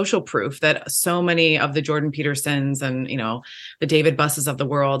a social proof that so many of the Jordan Petersons and, the David Busses of the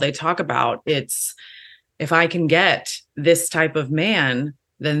world, they talk about, it's, if I can get this type of man,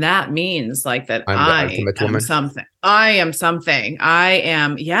 then that means like that I am something.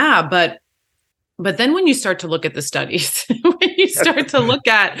 But then when you start to look at the studies, when you start to look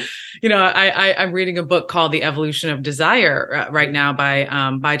at, I'm reading a book called The Evolution of Desire right now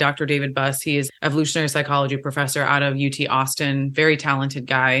by Dr. David Buss. He is evolutionary psychology professor out of UT Austin, very talented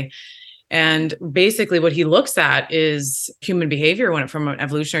guy. And basically what he looks at is human behavior from an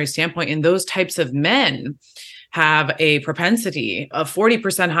evolutionary standpoint. And those types of men have a propensity, a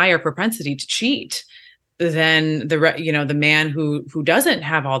 40% higher propensity to cheat than the man who doesn't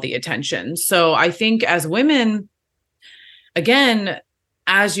have all the attention. So I think as women, again,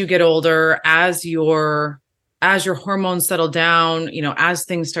 as you get older, as your hormones settle down, as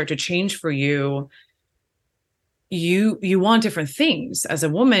things start to change for you, you want different things. As a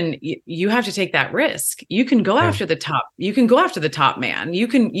woman, you have to take that risk. You can go after the top. You can go after the top man. You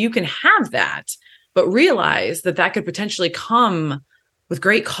can have that. But realize that could potentially come with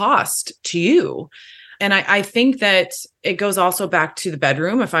great cost to you. And I think that it goes also back to the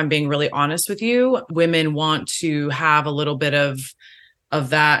bedroom. If I'm being really honest with you, women want to have a little bit of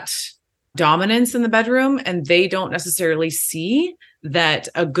that dominance in the bedroom, and they don't necessarily see that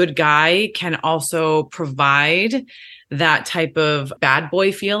a good guy can also provide that type of bad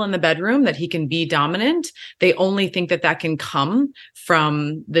boy feel in the bedroom, that he can be dominant. They only think that can come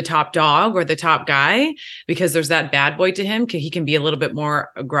from the top dog or the top guy because there's that bad boy to him. He can be a little bit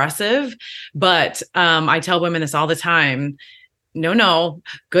more aggressive. But I tell women this all the time. no,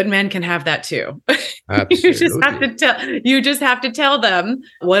 good men can have that too. Absolutely. You just have to tell them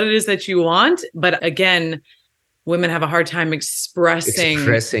what it is that you want. But again, women have a hard time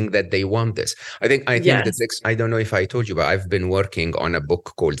Expressing that they want this. I think Yes. I don't know if I told you, but I've been working on a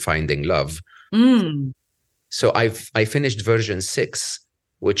book called Finding Love. Mm. So I finished version 6,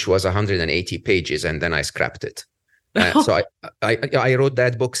 which was 180 pages, and then I scrapped it. So I wrote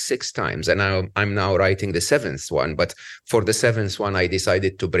that book 6 times, and I'm now writing the 7th one. But for the 7th one, I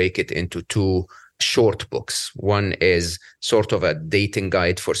decided to break it into 2 short books. One is sort of a dating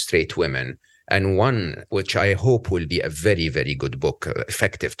guide for straight women, and one which I hope will be a very, very good book,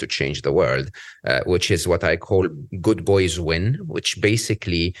 effective to change the world, which is what I call Good Boys Win, which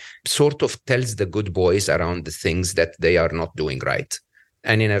basically sort of tells the good boys around the things that they are not doing right.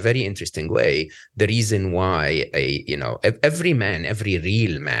 And in a very interesting way, the reason why every man, every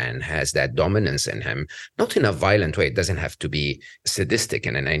real man has that dominance in him, not in a violent way. It doesn't have to be sadistic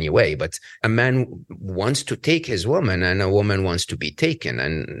in any way, but a man wants to take his woman and a woman wants to be taken.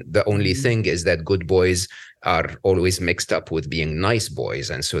 And the only thing is that good boys are always mixed up with being nice boys.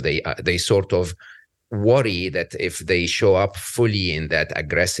 And so they sort of worry that if they show up fully in that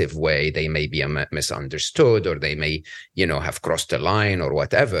aggressive way, they may be misunderstood, or they may, have crossed a line or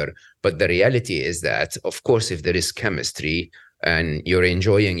whatever. But the reality is that, of course, if there is chemistry and you're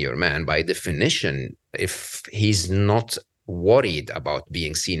enjoying your man, by definition, if he's not worried about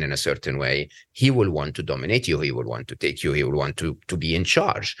being seen in a certain way, he will want to dominate you. He will want to take you. He will want to be in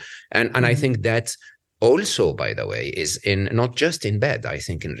charge. And I think that also, by the way, is in not just in bed. I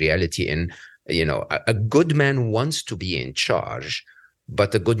think in reality, a good man wants to be in charge,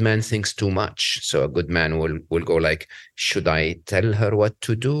 but a good man thinks too much. So a good man will go like, should I tell her what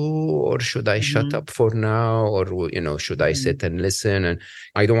to do, or should I shut up for now, or should I sit and listen? And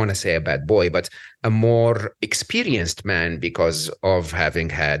I don't want to say a bad boy, but a more experienced man, because of having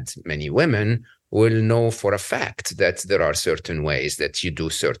had many women, will know for a fact that there are certain ways that you do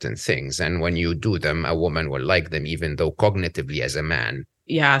certain things, and when you do them, a woman will like them, even though cognitively as a man.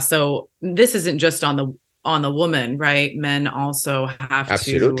 Yeah. So this isn't just on the woman, right? Men also have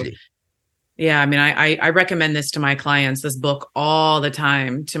Absolutely. to. Yeah. I mean, I recommend this to my clients, this book all the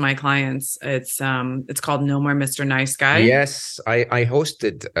time to my clients. It's called No More Mr. Nice Guy. Yes. I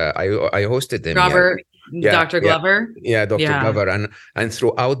hosted him. Robert, yeah. Dr. Glover. Yeah. Dr. Glover. And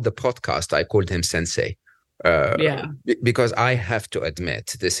throughout the podcast, I called him Sensei. Because I have to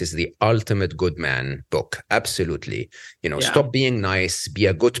admit, this is the ultimate good man book. Absolutely. Stop being nice, be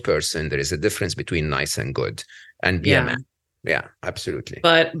a good person. There is a difference between nice and good, and be a man. Yeah, absolutely.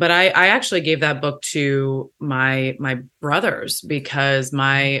 But I actually gave that book to my brothers, because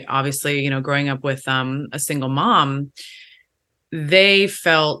obviously, growing up with a single mom, they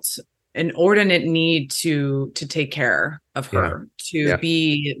felt an inordinate need to take care of her, to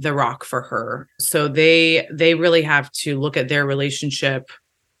be the rock for her. So they really have to look at their relationship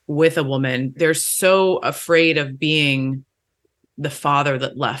with a woman. They're so afraid of being the father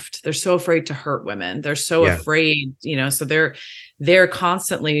that left. They're so afraid to hurt women. They're so afraid, so they're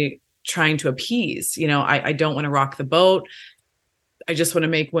constantly trying to appease, I don't want to rock the boat. I just want to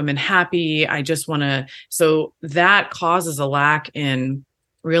make women happy. I just want to. So that causes a lack in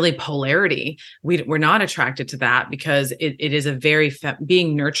really polarity. We're not attracted to that, because it is a very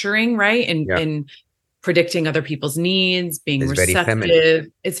being nurturing, right? And predicting other people's needs, being receptive.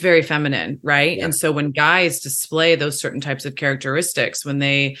 It's very feminine, right? Yeah. And so when guys display those certain types of characteristics, when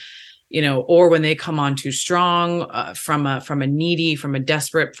they, or when they come on too strong, from a needy, from a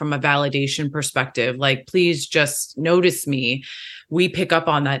desperate, from a validation perspective, like, please just notice me, we pick up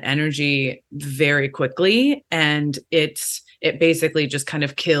on that energy very quickly, and it basically just kind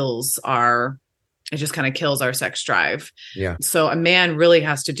of kills our sex drive. Yeah. So a man really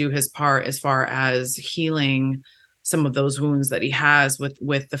has to do his part as far as healing some of those wounds that he has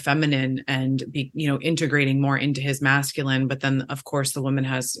with the feminine, and be, integrating more into his masculine. But then, of course, the woman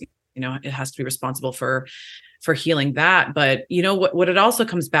has, it has to be responsible for healing that. But what it also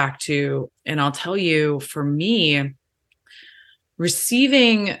comes back to, and I'll tell you, for me,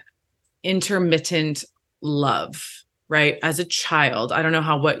 receiving intermittent love, right? As a child, I don't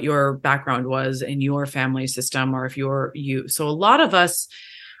know what your background was in your family system, or if so a lot of us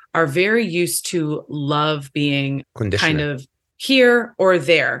are very used to love being kind of here or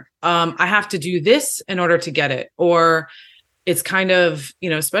there. I have to do this in order to get it. Or it's kind of,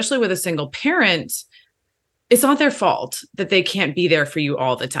 especially with a single parent, it's not their fault that they can't be there for you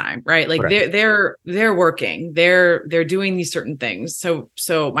all the time, right? Like, right. They're working, they're doing these certain things.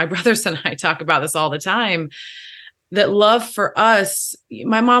 So my brothers and I talk about this all the time, that love for us,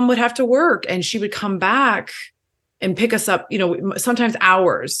 my mom would have to work, and she would come back and pick us up, sometimes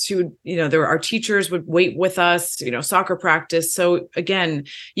hours to, our teachers would wait with us, soccer practice. So again,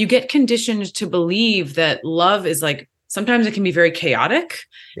 you get conditioned to believe that love is like, sometimes it can be very chaotic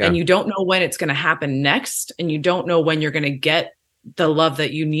and you don't know when it's going to happen next. And you don't know when you're going to get the love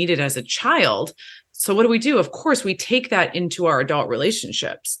that you needed as a child. So what do? Of course, we take that into our adult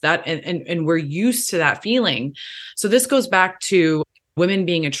relationships and we're used to that feeling. So this goes back to women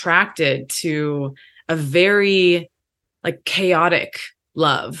being attracted to a very like chaotic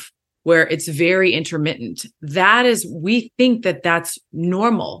love where it's very intermittent. We think that that's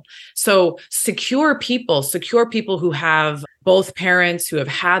normal. So secure people who have both parents who have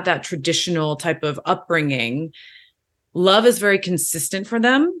had that traditional type of upbringing, love is very consistent for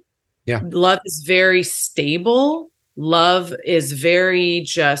them. Yeah. Love is very stable. Love is very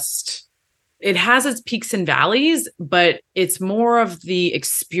it has its peaks and valleys, but it's more of the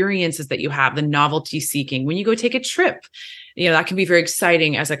experiences that you have, the novelty seeking. When you go take a trip, that can be very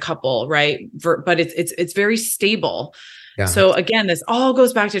exciting as a couple, right? But it's very stable. Yeah. So again, this all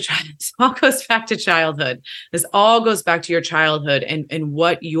goes back to childhood. This all goes back to your childhood and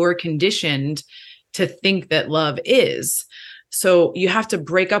what you're conditioned to think that love is. So you have to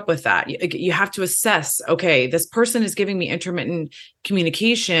break up with that. You have to assess, okay, this person is giving me intermittent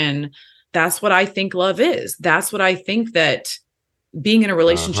communication. That's what I think love is. That's what I think that being in a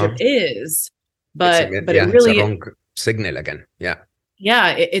relationship is. But it really it's a wrong signal again. Yeah.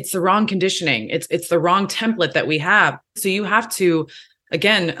 Yeah. It's the wrong conditioning. It's the wrong template that we have. So you have to,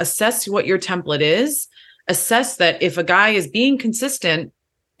 again, assess what your template is, assess that if a guy is being consistent,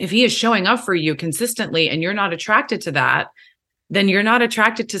 if he is showing up for you consistently and you're not attracted to that, then you're not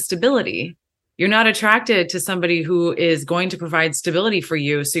attracted to stability. You're not attracted to somebody who is going to provide stability for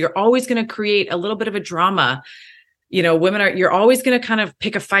you. So you're always going to create a little bit of a drama. You're always going to kind of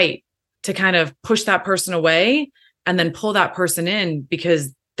pick a fight to kind of push that person away and then pull that person in,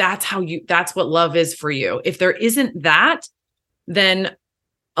 because that's what love is for you. If there isn't that, then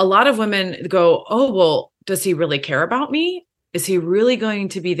a lot of women go, oh, well, does he really care about me? Is he really going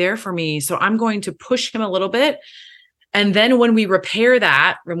to be there for me? So I'm going to push him a little bit. And then when we repair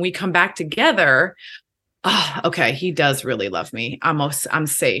that, when we come back together, okay, he does really love me. I'm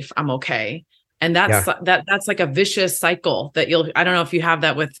safe. I'm okay. And that's like a vicious cycle that I don't know if you have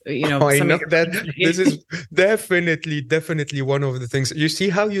that with, I know that this is definitely one of the things. You see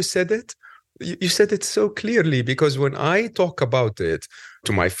how you said it? You said it so clearly, because when I talk about it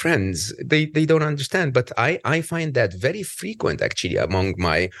to my friends, they don't understand. But I find that very frequent, actually, among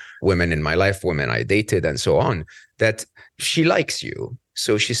my women in my life, women I dated and so on, that she likes you.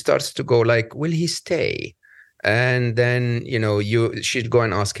 So she starts to go like, will he stay? And then, she'd go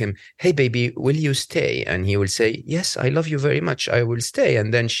and ask him, hey, baby, will you stay? And he will say, yes, I love you very much. I will stay.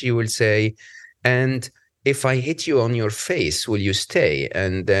 And then she will say, and if I hit you on your face, will you stay?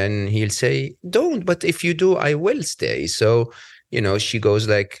 And then he'll say, don't, but if you do, I will stay. So, she goes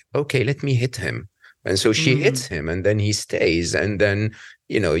like, okay, let me hit him. And so she hits him and then he stays. And then,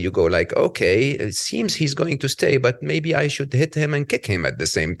 you go like, okay, it seems he's going to stay, but maybe I should hit him and kick him at the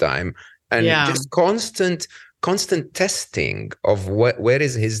same time. And just constant testing of where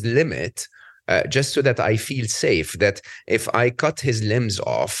is his limit, just so that I feel safe, that if I cut his limbs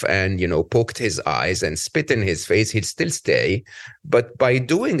off and, poked his eyes and spit in his face, he'll still stay. But by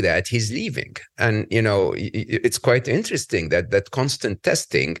doing that, he's leaving. And, it's quite interesting that constant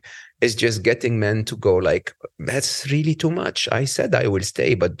testing is just getting men to go like, that's really too much. I said I will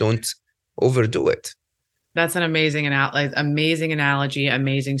stay, but don't overdo it. That's an amazing analogy,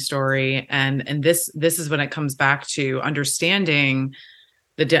 amazing story. And this is when it comes back to understanding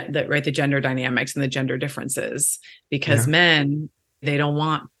the gender dynamics and the gender differences, because men, they don't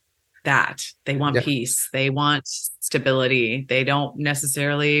want that. They want peace. They want stability. They don't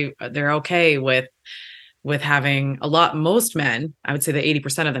necessarily, they're okay with having most men, I would say the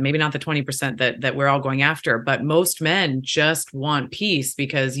 80% of them, maybe not the 20% that we're all going after, but most men just want peace,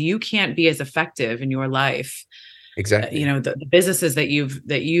 because you can't be as effective in your life. Exactly. The businesses that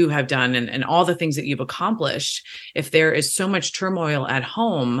you have done and all the things that you've accomplished, if there is so much turmoil at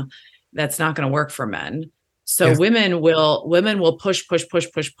home, that's not going to work for men. So women will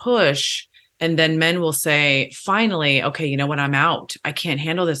push. And then men will say, finally, okay, you know what? I'm out. I can't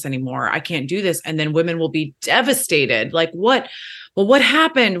handle this anymore. I can't do this. And then women will be devastated. Like, what? Well, what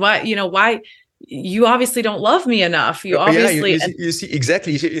happened? Why? Why? You obviously don't love me enough. You obviously. You see,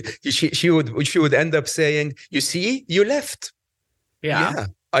 exactly. She would end up saying, you see, you left. Yeah.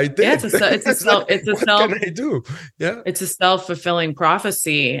 I did. Yeah, What can I do? Yeah. It's a self-fulfilling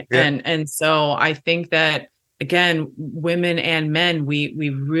prophecy. Yeah. And so I think that again, women and men,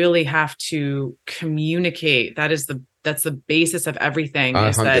 we really have to communicate. That's the basis of everything,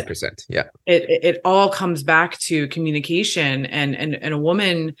 is that 100%. Yeah. it all comes back to communication. And a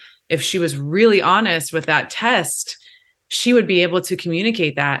woman, if she was really honest with that test, she would be able to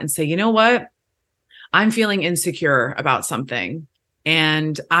communicate that and say, you know what? I'm feeling insecure about something,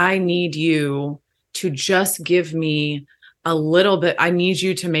 and I need you to just give me a little bit. I need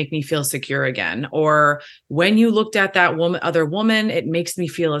you to make me feel secure again. Or when you looked at that other woman, it makes me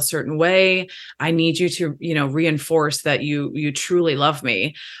feel a certain way. I need you to, reinforce that you truly love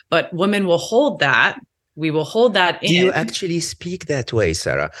me. But women will hold that. We will hold that in. Do you actually speak that way,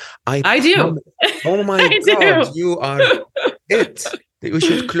 Sarah? I do. Oh my God, you are it. We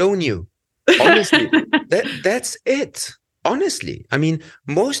should clone you. Honestly, that's it. Honestly, I mean,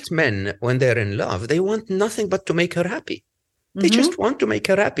 most men, when they're in love, they want nothing but to make her happy. They just want to make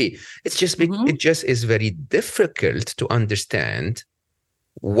her happy. It's just it just is very difficult to understand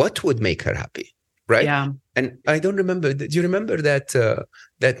what would make her happy, right? Yeah. And I don't remember. Do you remember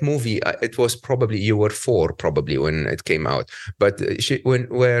that movie? It was probably, you were 4 probably when it came out. But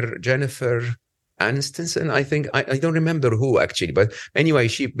where Jennifer Aniston, I think, I don't remember who actually, but anyway,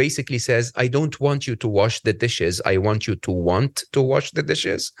 she basically says, I don't want you to wash the dishes. I want you to want to wash the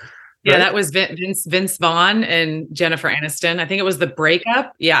dishes. Yeah, right? That was Vince Vaughn and Jennifer Aniston. I think it was The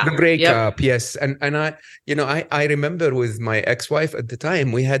Breakup. Yeah. The Breakup, yep. Yes. And I remember with my ex-wife at the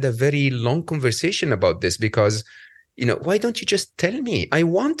time, we had a very long conversation about this because, why don't you just tell me? I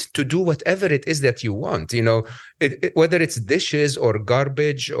want to do whatever it is that you want, whether it's dishes or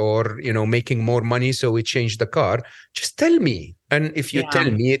garbage or, making more money so we change the car, just tell me. And if you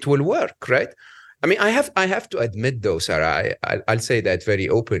tell me, it will work, right? I mean, I have to admit though, Sarah, I'll say that very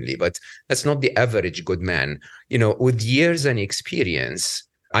openly, but that's not the average good man. With years and experience,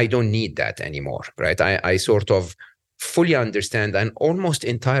 I don't need that anymore, right? I sort of fully understand and almost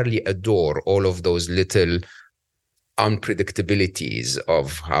entirely adore all of those little unpredictabilities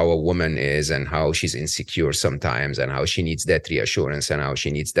of how a woman is and how she's insecure sometimes and how she needs that reassurance and how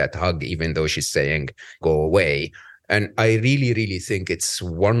she needs that hug, even though she's saying, go away. And I really, really think it's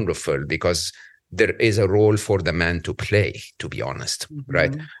wonderful because there is a role for the man to play, to be honest,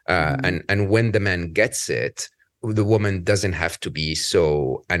 right? And when the man gets it, the woman doesn't have to be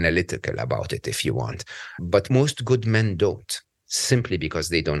so analytical about it, if you want. But most good men don't, simply because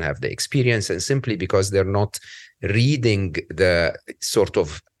they don't have the experience and simply because they're not reading the sort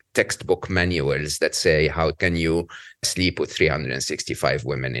of textbook manuals that say, how can you sleep with 365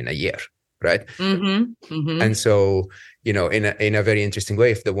 women in a year, right? And so, in a very interesting way,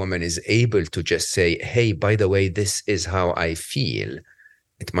 if the woman is able to just say, hey, by the way, this is how I feel,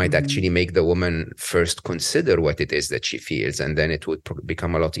 it might actually make the woman first consider what it is that she feels, and then it would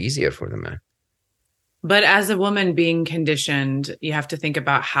become a lot easier for the man. But as a woman being conditioned, you have to think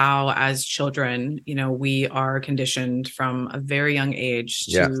about how, as children, we are conditioned from a very young age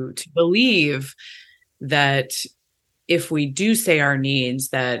to believe that if we do say our needs,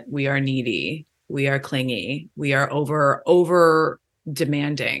 that we are needy, we are clingy, we are over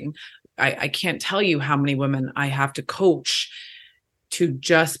demanding. I can't tell you how many women I have to coach to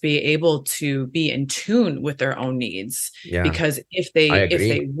just be able to be in tune with their own needs. Yeah. Because if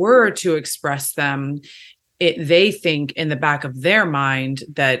they were to express them, they think in the back of their mind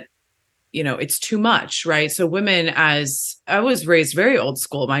that, it's too much, right? So women, as I was raised very old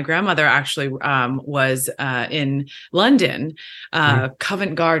school, my grandmother actually was in London,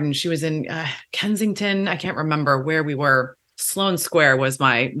 Covent Garden. She was in Kensington. I can't remember where we were. Sloane Square was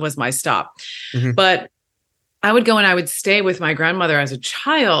my stop. But I would go and I would stay with my grandmother as a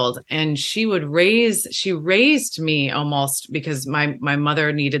child, and she raised me almost because my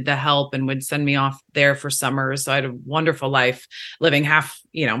mother needed the help and would send me off there for summers. So I had a wonderful life living half,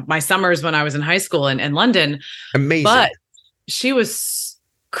 my summers when I was in high school in London. Amazing. But she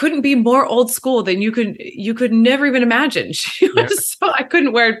couldn't be more old school than you could never even imagine. She was I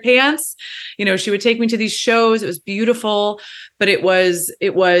couldn't wear pants. She would take me to these shows. It was beautiful, but it was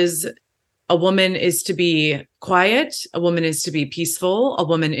a woman is to be quiet. A woman is to be peaceful. A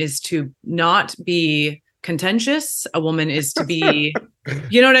woman is to not be contentious. A woman is to be,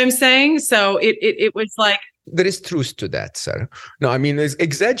 you know what I'm saying? So it was like, there is truth to that, Sarah. No, I mean, it's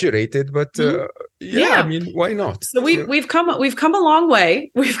exaggerated, but I mean, why not? So we've come a long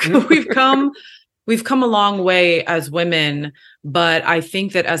way. We've come a long way as women, but I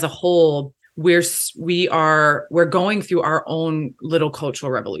think that as a whole, we're going through our own little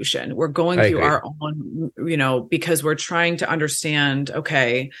cultural revolution. We're going through our own, because we're trying to understand,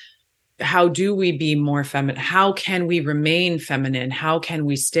 okay, how do we be more feminine? How can we remain feminine? How can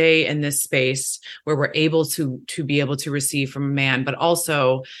we stay in this space where we're able to be able to receive from a man, but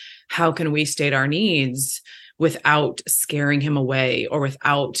also how can we state our needs without scaring him away, or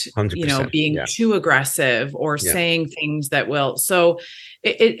without, 100%, being too aggressive, or saying things that will. So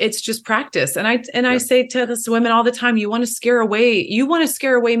it's just practice. And I say to this women all the time, you want to scare away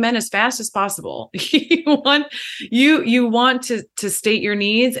men as fast as possible. you want to state your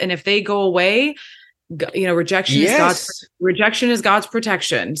needs. And if they go away, rejection is God's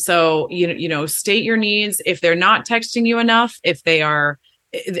protection. So, state your needs. If they're not texting you enough, if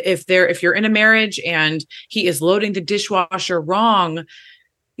you're in a marriage and he is loading the dishwasher wrong,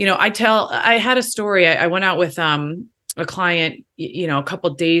 I had a story. I went out with a client, a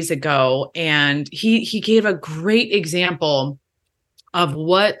couple of days ago, and he gave a great example of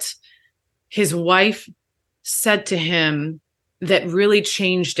what his wife said to him that really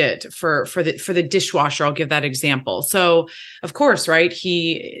changed it for the dishwasher. I'll give that example. So, of course, right,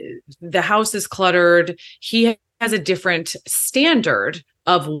 the house is cluttered. He has a different standard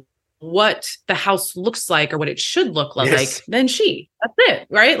of what the house looks like, or what it should look like, than she. That's it,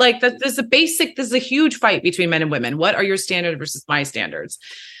 right? Like there's a huge fight between men and women. What are your standards versus my standards?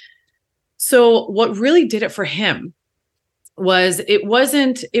 So what really did it for him was it was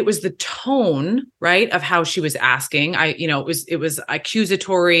the tone, right, of how she was asking. It was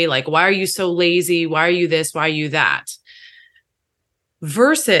accusatory, like, why are you so lazy? Why are you this? Why are you that?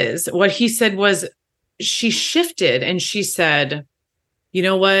 Versus what he said was, she shifted and she said, you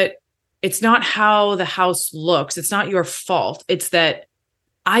know what? It's not how the house looks. It's not your fault. It's that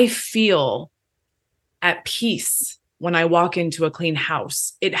I feel at peace when I walk into a clean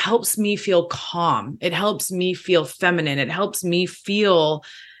house. It helps me feel calm. It helps me feel feminine. It helps me feel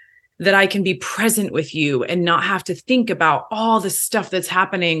that I can be present with you and not have to think about all the stuff that's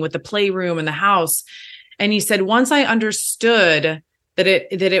happening with the playroom and the house. And he said, once I understood that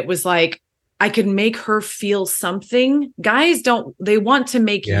it was like, I could make her feel something. Guys they want to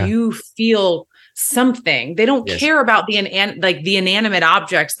make you feel something. They don't care about the inanimate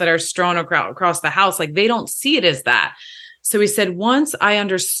objects that are strewn across the house. Like, they don't see it as that. So he said, once I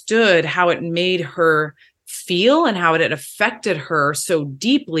understood how it made her feel and how it had affected her so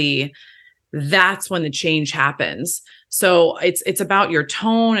deeply, that's when the change happens. So it's about your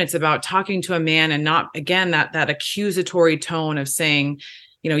tone. It's about talking to a man, and not, again, that accusatory tone of saying,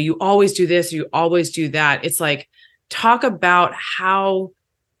 you always do this, you always do that. It's like, talk about how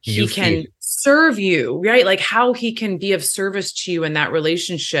he can serve you, right? Like how he can be of service to you in that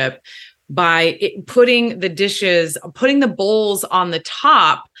relationship by putting the bowls on the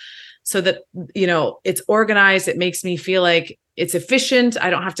top so that, it's organized. It makes me feel like it's efficient.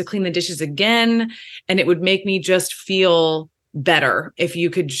 I don't have to clean the dishes again. And it would make me just feel better if you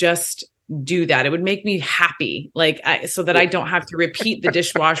could just do that. It would make me happy, so that I don't have to repeat the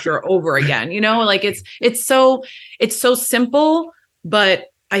dishwasher over again. Like it's so simple, but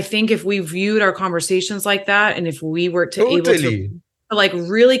I think if we viewed our conversations like that, and if we were able to like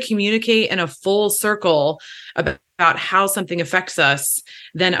really communicate in a full circle about how something affects us,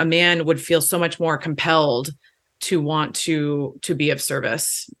 then a man would feel so much more compelled to want to be of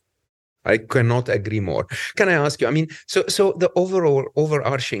service. I cannot agree more. Can I ask you, so the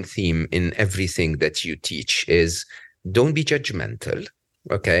overarching theme in everything that you teach is, don't be judgmental,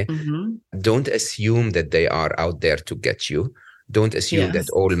 okay? Mm-hmm. Don't assume that they are out there to get you. Don't assume that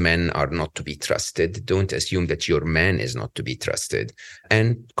all men are not to be trusted. Don't assume that your man is not to be trusted.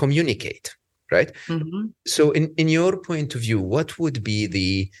 And communicate, right? Mm-hmm. So in your point of view, what would be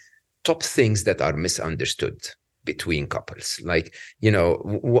the top things that are misunderstood between couples? Like,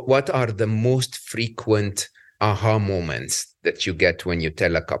 what are the most frequent aha moments that you get when you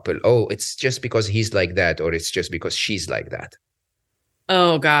tell a couple, oh, it's just because he's like that, or it's just because she's like that?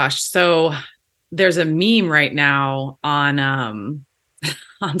 Oh gosh. So there's a meme right now on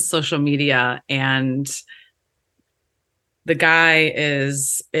on social media, and the guy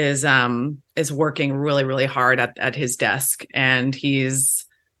is working really, really hard at his desk, and he's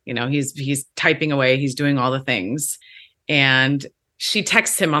typing away, he's doing all the things. And she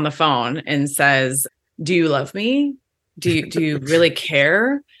texts him on the phone and says, do you love me? Do you really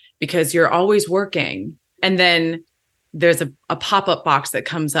care? Because you're always working. And then there's a pop-up box that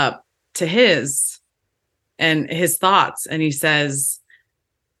comes up to his thoughts. And he says,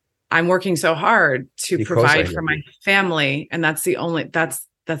 I'm working so hard to provide for my family. And that's the only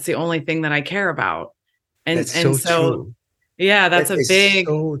thing that I care about. And so true. Yeah, that's so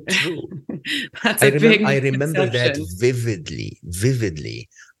true. That's a big I remember that vividly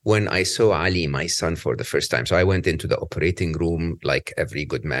when I saw Ali, my son, for the first time. So I went into the operating room like every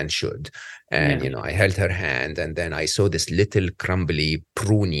good man should. And, Yeah. I held her hand, and then I saw this little crumbly,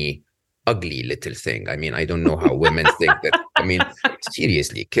 pruny, ugly little thing. I mean, I don't know how women think that. I mean,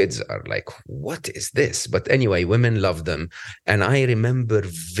 seriously, kids are like, what is this? But anyway, women love them. And I remember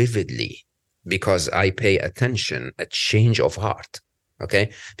vividly, because I pay attention, a change of heart.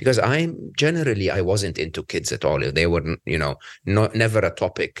 Okay. Because I wasn't into kids at all. They were, never a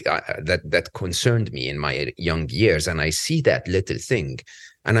topic that concerned me in my young years. And I see that little thing.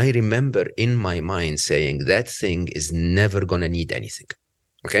 And I remember in my mind saying, that thing is never going to need anything.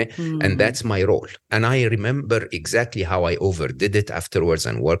 Okay. And that's my role. And I remember exactly how I overdid it afterwards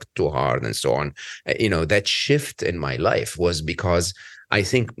and worked too hard and so on. That shift in my life was because I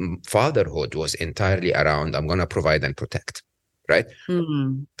think fatherhood was entirely around, I'm going to provide and protect. Right?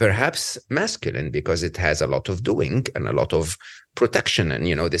 Perhaps masculine, because it has a lot of doing and a lot of protection. And,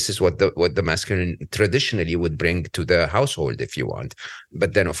 this is what the masculine traditionally would bring to the household, if you want.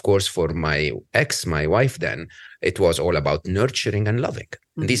 But then, of course, for my wife, then it was all about nurturing and loving.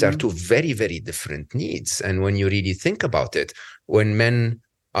 And these are two very, very different needs. And when you really think about it, when men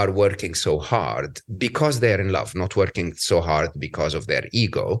are working so hard because they're in love, not working so hard because of their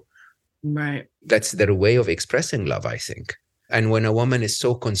ego, right? That's their way of expressing love, I think. And when a woman is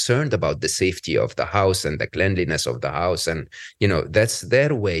so concerned about the safety of the house and the cleanliness of the house, and, that's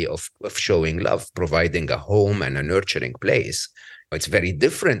their way of showing love, providing a home and a nurturing place. It's very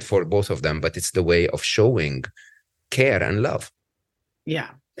different for both of them, but it's the way of showing care and love. Yeah.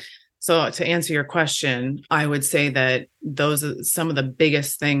 So to answer your question, I would say that those are some of the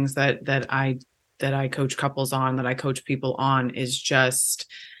biggest things that I coach couples on, that I coach people on, is just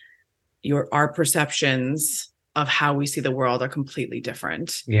our perceptions of how we see the world are completely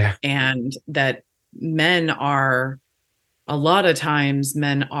different. Yeah. And that a lot of times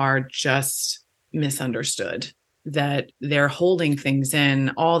men are just misunderstood, that they're holding things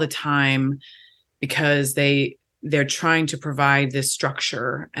in all the time because they're trying to provide this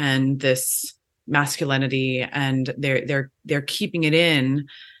structure and this masculinity, and they're keeping it in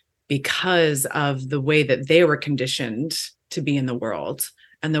because of the way that they were conditioned to be in the world.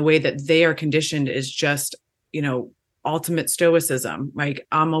 And the way that they are conditioned is just, ultimate stoicism. Like,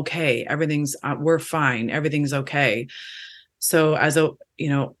 I'm okay. We're fine. Everything's okay. So as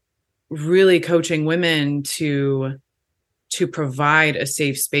really coaching women to provide a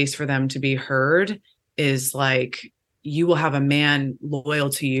safe space for them to be heard is like, you will have a man loyal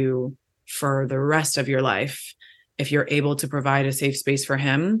to you for the rest of your life if you're able to provide a safe space for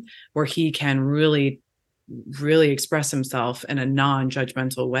him where he can really, really express himself in a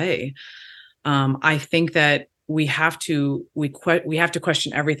non-judgmental way. I think that we have to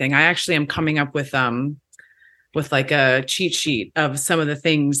question everything. I actually am coming up with like a cheat sheet of some of the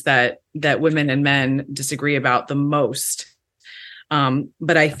things that women and men disagree about the most.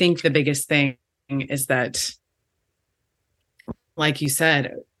 But I think the biggest thing is that, like you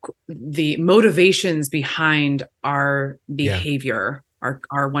said, the motivations behind our behavior are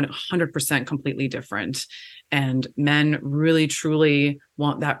 100% completely different. And men really, truly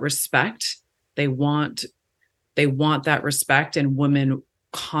want that respect. They want that respect, and women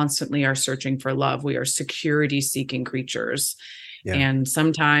constantly are searching for love. We are security-seeking creatures. Yeah. And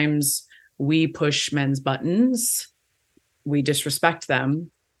sometimes we push men's buttons, we disrespect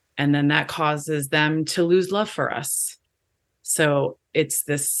them, and then that causes them to lose love for us. So it's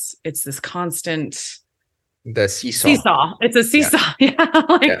this constant seesaw. It's a seesaw. Yeah.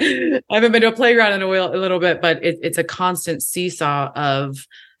 I haven't been to a playground in a little bit, but it's a constant seesaw of,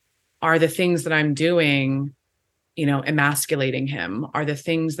 are the things that I'm doing, emasculating him? Are the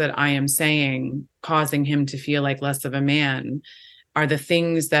things that I am saying causing him to feel like less of a man? Are the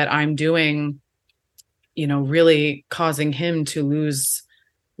things that I'm doing, really causing him to lose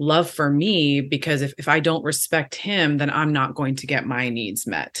love for me? Because if I don't respect him, then I'm not going to get my needs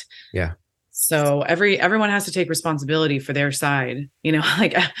met. Yeah. So everyone has to take responsibility for their side,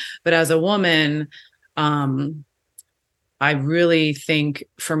 but as a woman, I really think,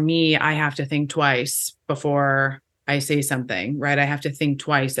 for me, I have to think twice before I say something, right? I have to think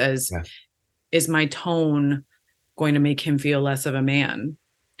twice is my tone going to make him feel less of a man?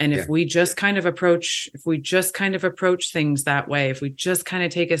 And if we just kind of approach things that way, if we just kind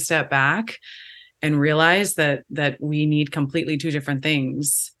of take a step back and realize that we need completely two different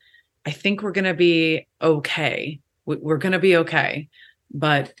things, I think we're going to be okay. We're going to be okay.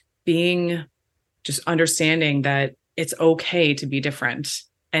 But just understanding that it's okay to be different,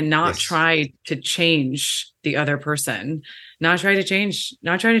 and not try to change the other person, not try to change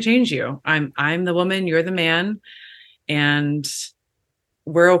you. I'm the woman, you're the man. And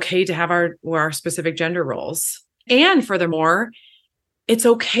we're okay to have our specific gender roles. And furthermore, it's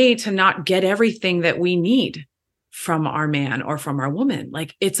okay to not get everything that we need from our man or from our woman.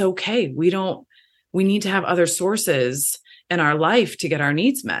 Like, it's okay. We need to have other sources in our life to get our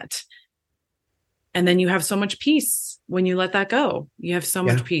needs met. And then you have so much peace when you let that go. You have so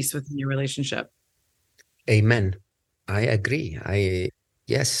much peace within your relationship. Amen. I agree.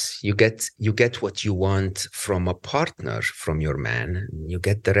 Yes, you get what you want from a partner, from your man. You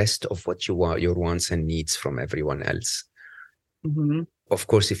get the rest of what you want, your wants and needs, from everyone else. Mm-hmm. Of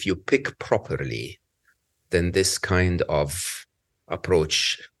course, if you pick properly, then this kind of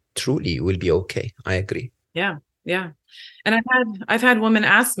approach truly will be okay. I agree. Yeah. Yeah. And I've had women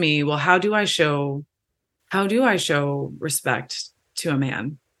ask me, well, how do I show respect to a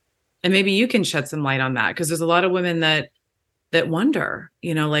man? And maybe you can shed some light on that, because there's a lot of women that wonder,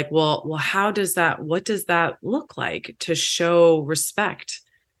 like, well, what does that look like to show respect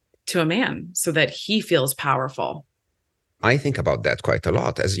to a man so that he feels powerful? I think about that quite a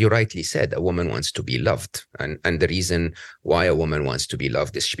lot. As you rightly said, a woman wants to be loved. And the reason why a woman wants to be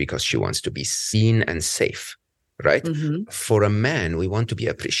loved is because she wants to be seen and safe, right? Mm-hmm. For a man, we want to be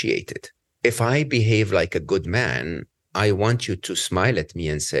appreciated. If I behave like a good man, I want you to smile at me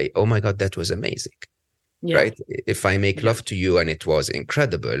and say, oh my God, that was amazing. Yeah. Right? If I make love to you and it was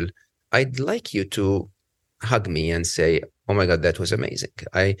incredible, I'd like you to hug me and say, oh my God, that was amazing.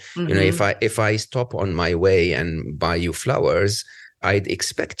 If I stop on my way and buy you flowers, I'd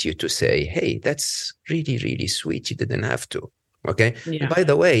expect you to say, hey, that's really, really sweet. You didn't have to. Okay. Yeah. By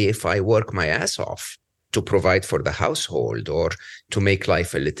the way, if I work my ass off to provide for the household or to make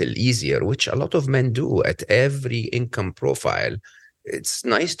life a little easier, which a lot of men do at every income profile, it's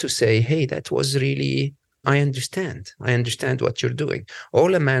nice to say, hey, that was really, I understand what you're doing.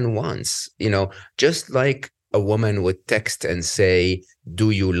 All a man wants, just like a woman would text and say,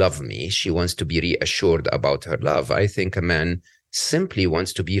 do you love me? She wants to be reassured about her love. I think a man simply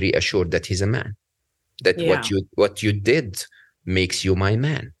wants to be reassured that he's a man, that what you did makes you my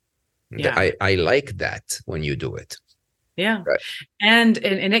man. Yeah. I like that when you do it. Yeah. Right. And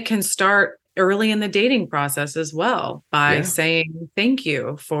it can start early in the dating process as well by saying, thank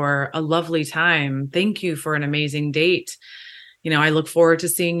you for a lovely time. Thank you for an amazing date. I look forward to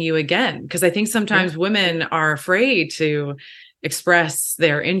seeing you again. Because I think sometimes women are afraid to express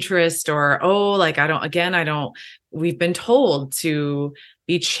their interest or, we've been told to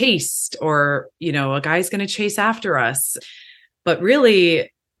be chaste or, a guy's going to chase after us. But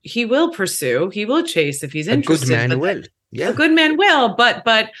really, he will chase if he's interested. A good man will. Yeah. A good man will,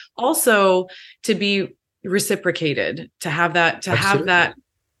 but also to be reciprocated, to have that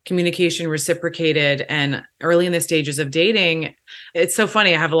communication reciprocated. And early in the stages of dating, it's so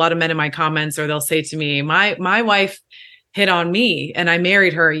funny. I have a lot of men in my comments, or they'll say to me, my wife hit on me and I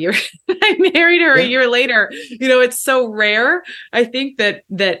married her a year a year later. It's so rare. I think that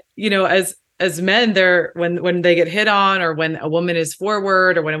as men, they're when they get hit on, or when a woman is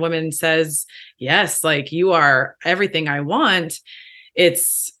forward, or when a woman says, yes, like, you are everything I want,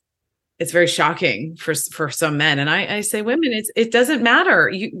 it's very shocking for some men. And I say, women, it doesn't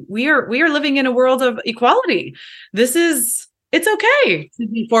matter. We are living in a world of equality. It's okay to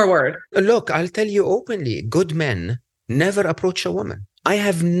be forward. Look, I'll tell you openly, good men never approach a woman. I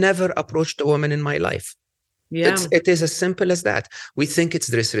have never approached a woman in my life. Yeah. It is as simple as that. We think it's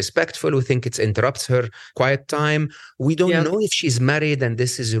disrespectful. We think it interrupts her quiet time. We don't know if she's married and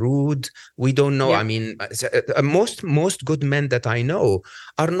this is rude. We don't know. I mean, most good men that I know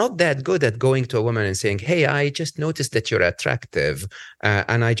are not that good at going to a woman and saying, hey, I just noticed that you're attractive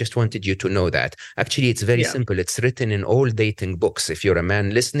and I just wanted you to know that. Actually, it's very simple. It's written in all dating books. If you're a man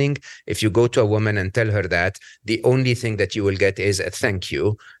listening, if you go to a woman and tell her that, the only thing that you will get is a thank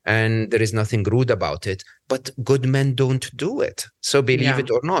you. And there is nothing rude about it. But good men don't do it. So believe it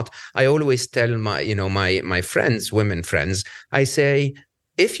or not, I always tell my friends, women friends, I say,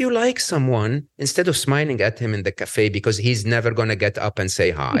 if you like someone, instead of smiling at him in the cafe because he's never going to get up and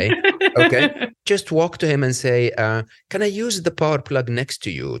say hi, okay, just walk to him and say, can I use the power plug next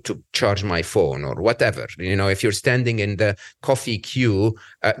to you to charge my phone or whatever? If you're standing in the coffee queue,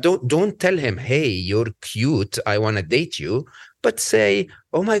 don't tell him, hey, you're cute, I want to date you. But say,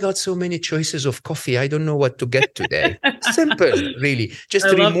 oh my God, so many choices of coffee. I don't know what to get today. Simple, really. Just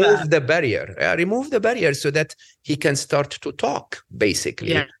remove the barrier. Remove the barrier so that he can start to talk,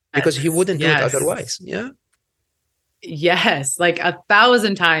 basically. Yes. Because he wouldn't do it otherwise. Yeah. Yes, like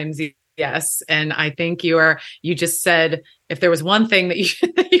 1,000 times. Yes. And I think you just said, if there was one thing that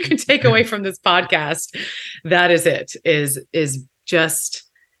you can take away from this podcast, that is it, is just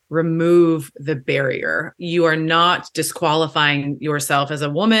remove the barrier. You are not disqualifying yourself as a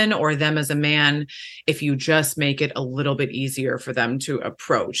woman or them as a man if you just make it a little bit easier for them to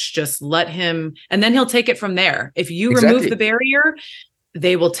approach. Just let him, and then he'll take it from there. If you remove the barrier,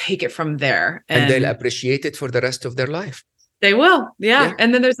 they will take it from there. And they'll appreciate it for the rest of their life. They will. Yeah.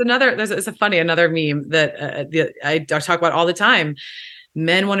 And then there's another meme that I talk about all the time.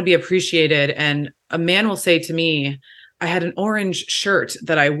 Men want to be appreciated. And a man will say to me, I had an orange shirt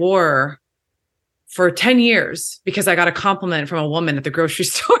that I wore for 10 years because I got a compliment from a woman at the grocery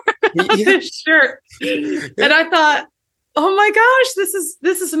store on this shirt. And I thought, oh my gosh,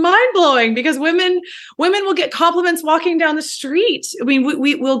 this is mind blowing, because women will get compliments walking down the street. I mean,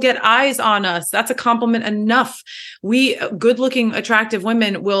 we will get eyes on us. That's a compliment enough. We good looking, attractive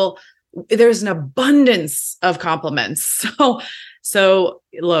women there's an abundance of compliments. So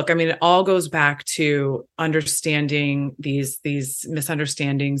look, I mean, it all goes back to understanding these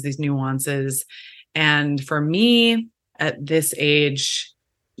misunderstandings, these nuances. And for me at this age,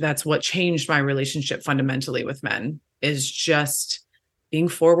 that's what changed my relationship fundamentally with men, is just being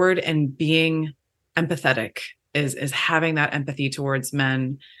forward and being empathetic, is having that empathy towards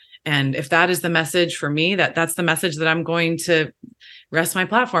men. And if that is the message for me, that's the message that I'm going to rest my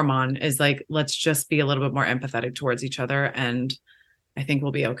platform on, is like, let's just be a little bit more empathetic towards each other. And I think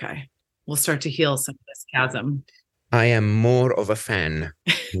we'll be okay. We'll start to heal some of this chasm. I am more of a fan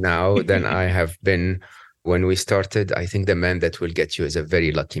now than I have been when we started. I think the man that will get you is a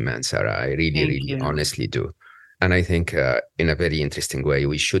very lucky man, Sarah. I really honestly do. And I think in a very interesting way,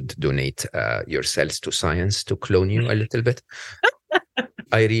 we should donate your cells to science to clone you a little bit.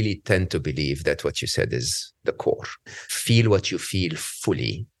 I really tend to believe that what you said is the core. Feel what you feel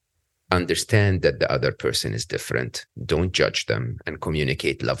fully. Understand that the other person is different. Don't judge them, and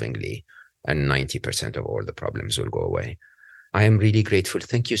communicate lovingly. And 90% of all the problems will go away. I am really grateful.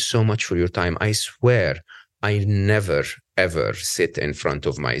 Thank you so much for your time. I swear I never, ever sit in front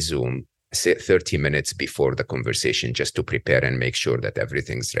of my Zoom 30 minutes before the conversation just to prepare and make sure that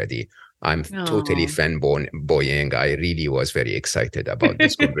everything's ready. I'm totally fanboying. I really was very excited about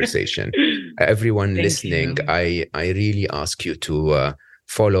this conversation. Everyone listening, I really ask you to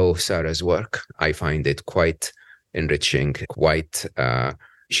follow Sarah's work. I find it quite enriching,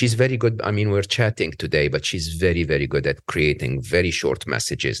 she's very good. I mean, we're chatting today, but she's very, very good at creating very short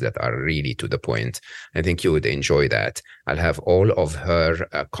messages that are really to the point. I think you would enjoy that. I'll have all of her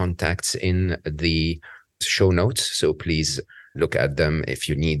contacts in the show notes, so please look at them. If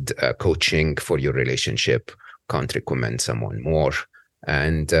you need coaching for your relationship, can't recommend someone more.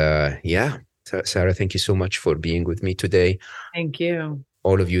 And Sarah, thank you so much for being with me today. Thank you.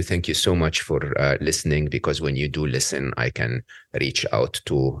 All of you, thank you so much for listening, because when you do listen, I can reach out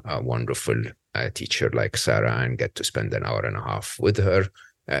to a wonderful teacher like Sarah and get to spend an hour and a half with her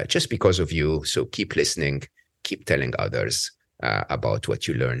just because of you. So keep listening, keep telling others about what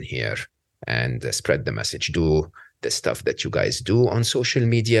you learn here, and spread the message. Do the stuff that you guys do on social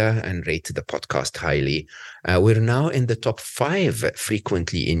media and rate the podcast highly. We're now in the top 5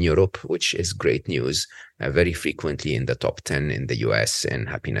 frequently in Europe, which is great news. Very frequently in the top 10 in the US in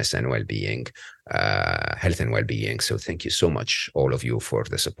happiness and well-being, health and well-being. So thank you so much, all of you, for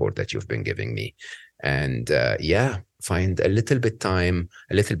the support that you've been giving me. And find a little bit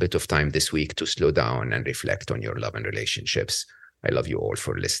of time this week to slow down and reflect on your love and relationships. I love you all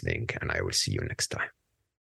for listening, and I will see you next time.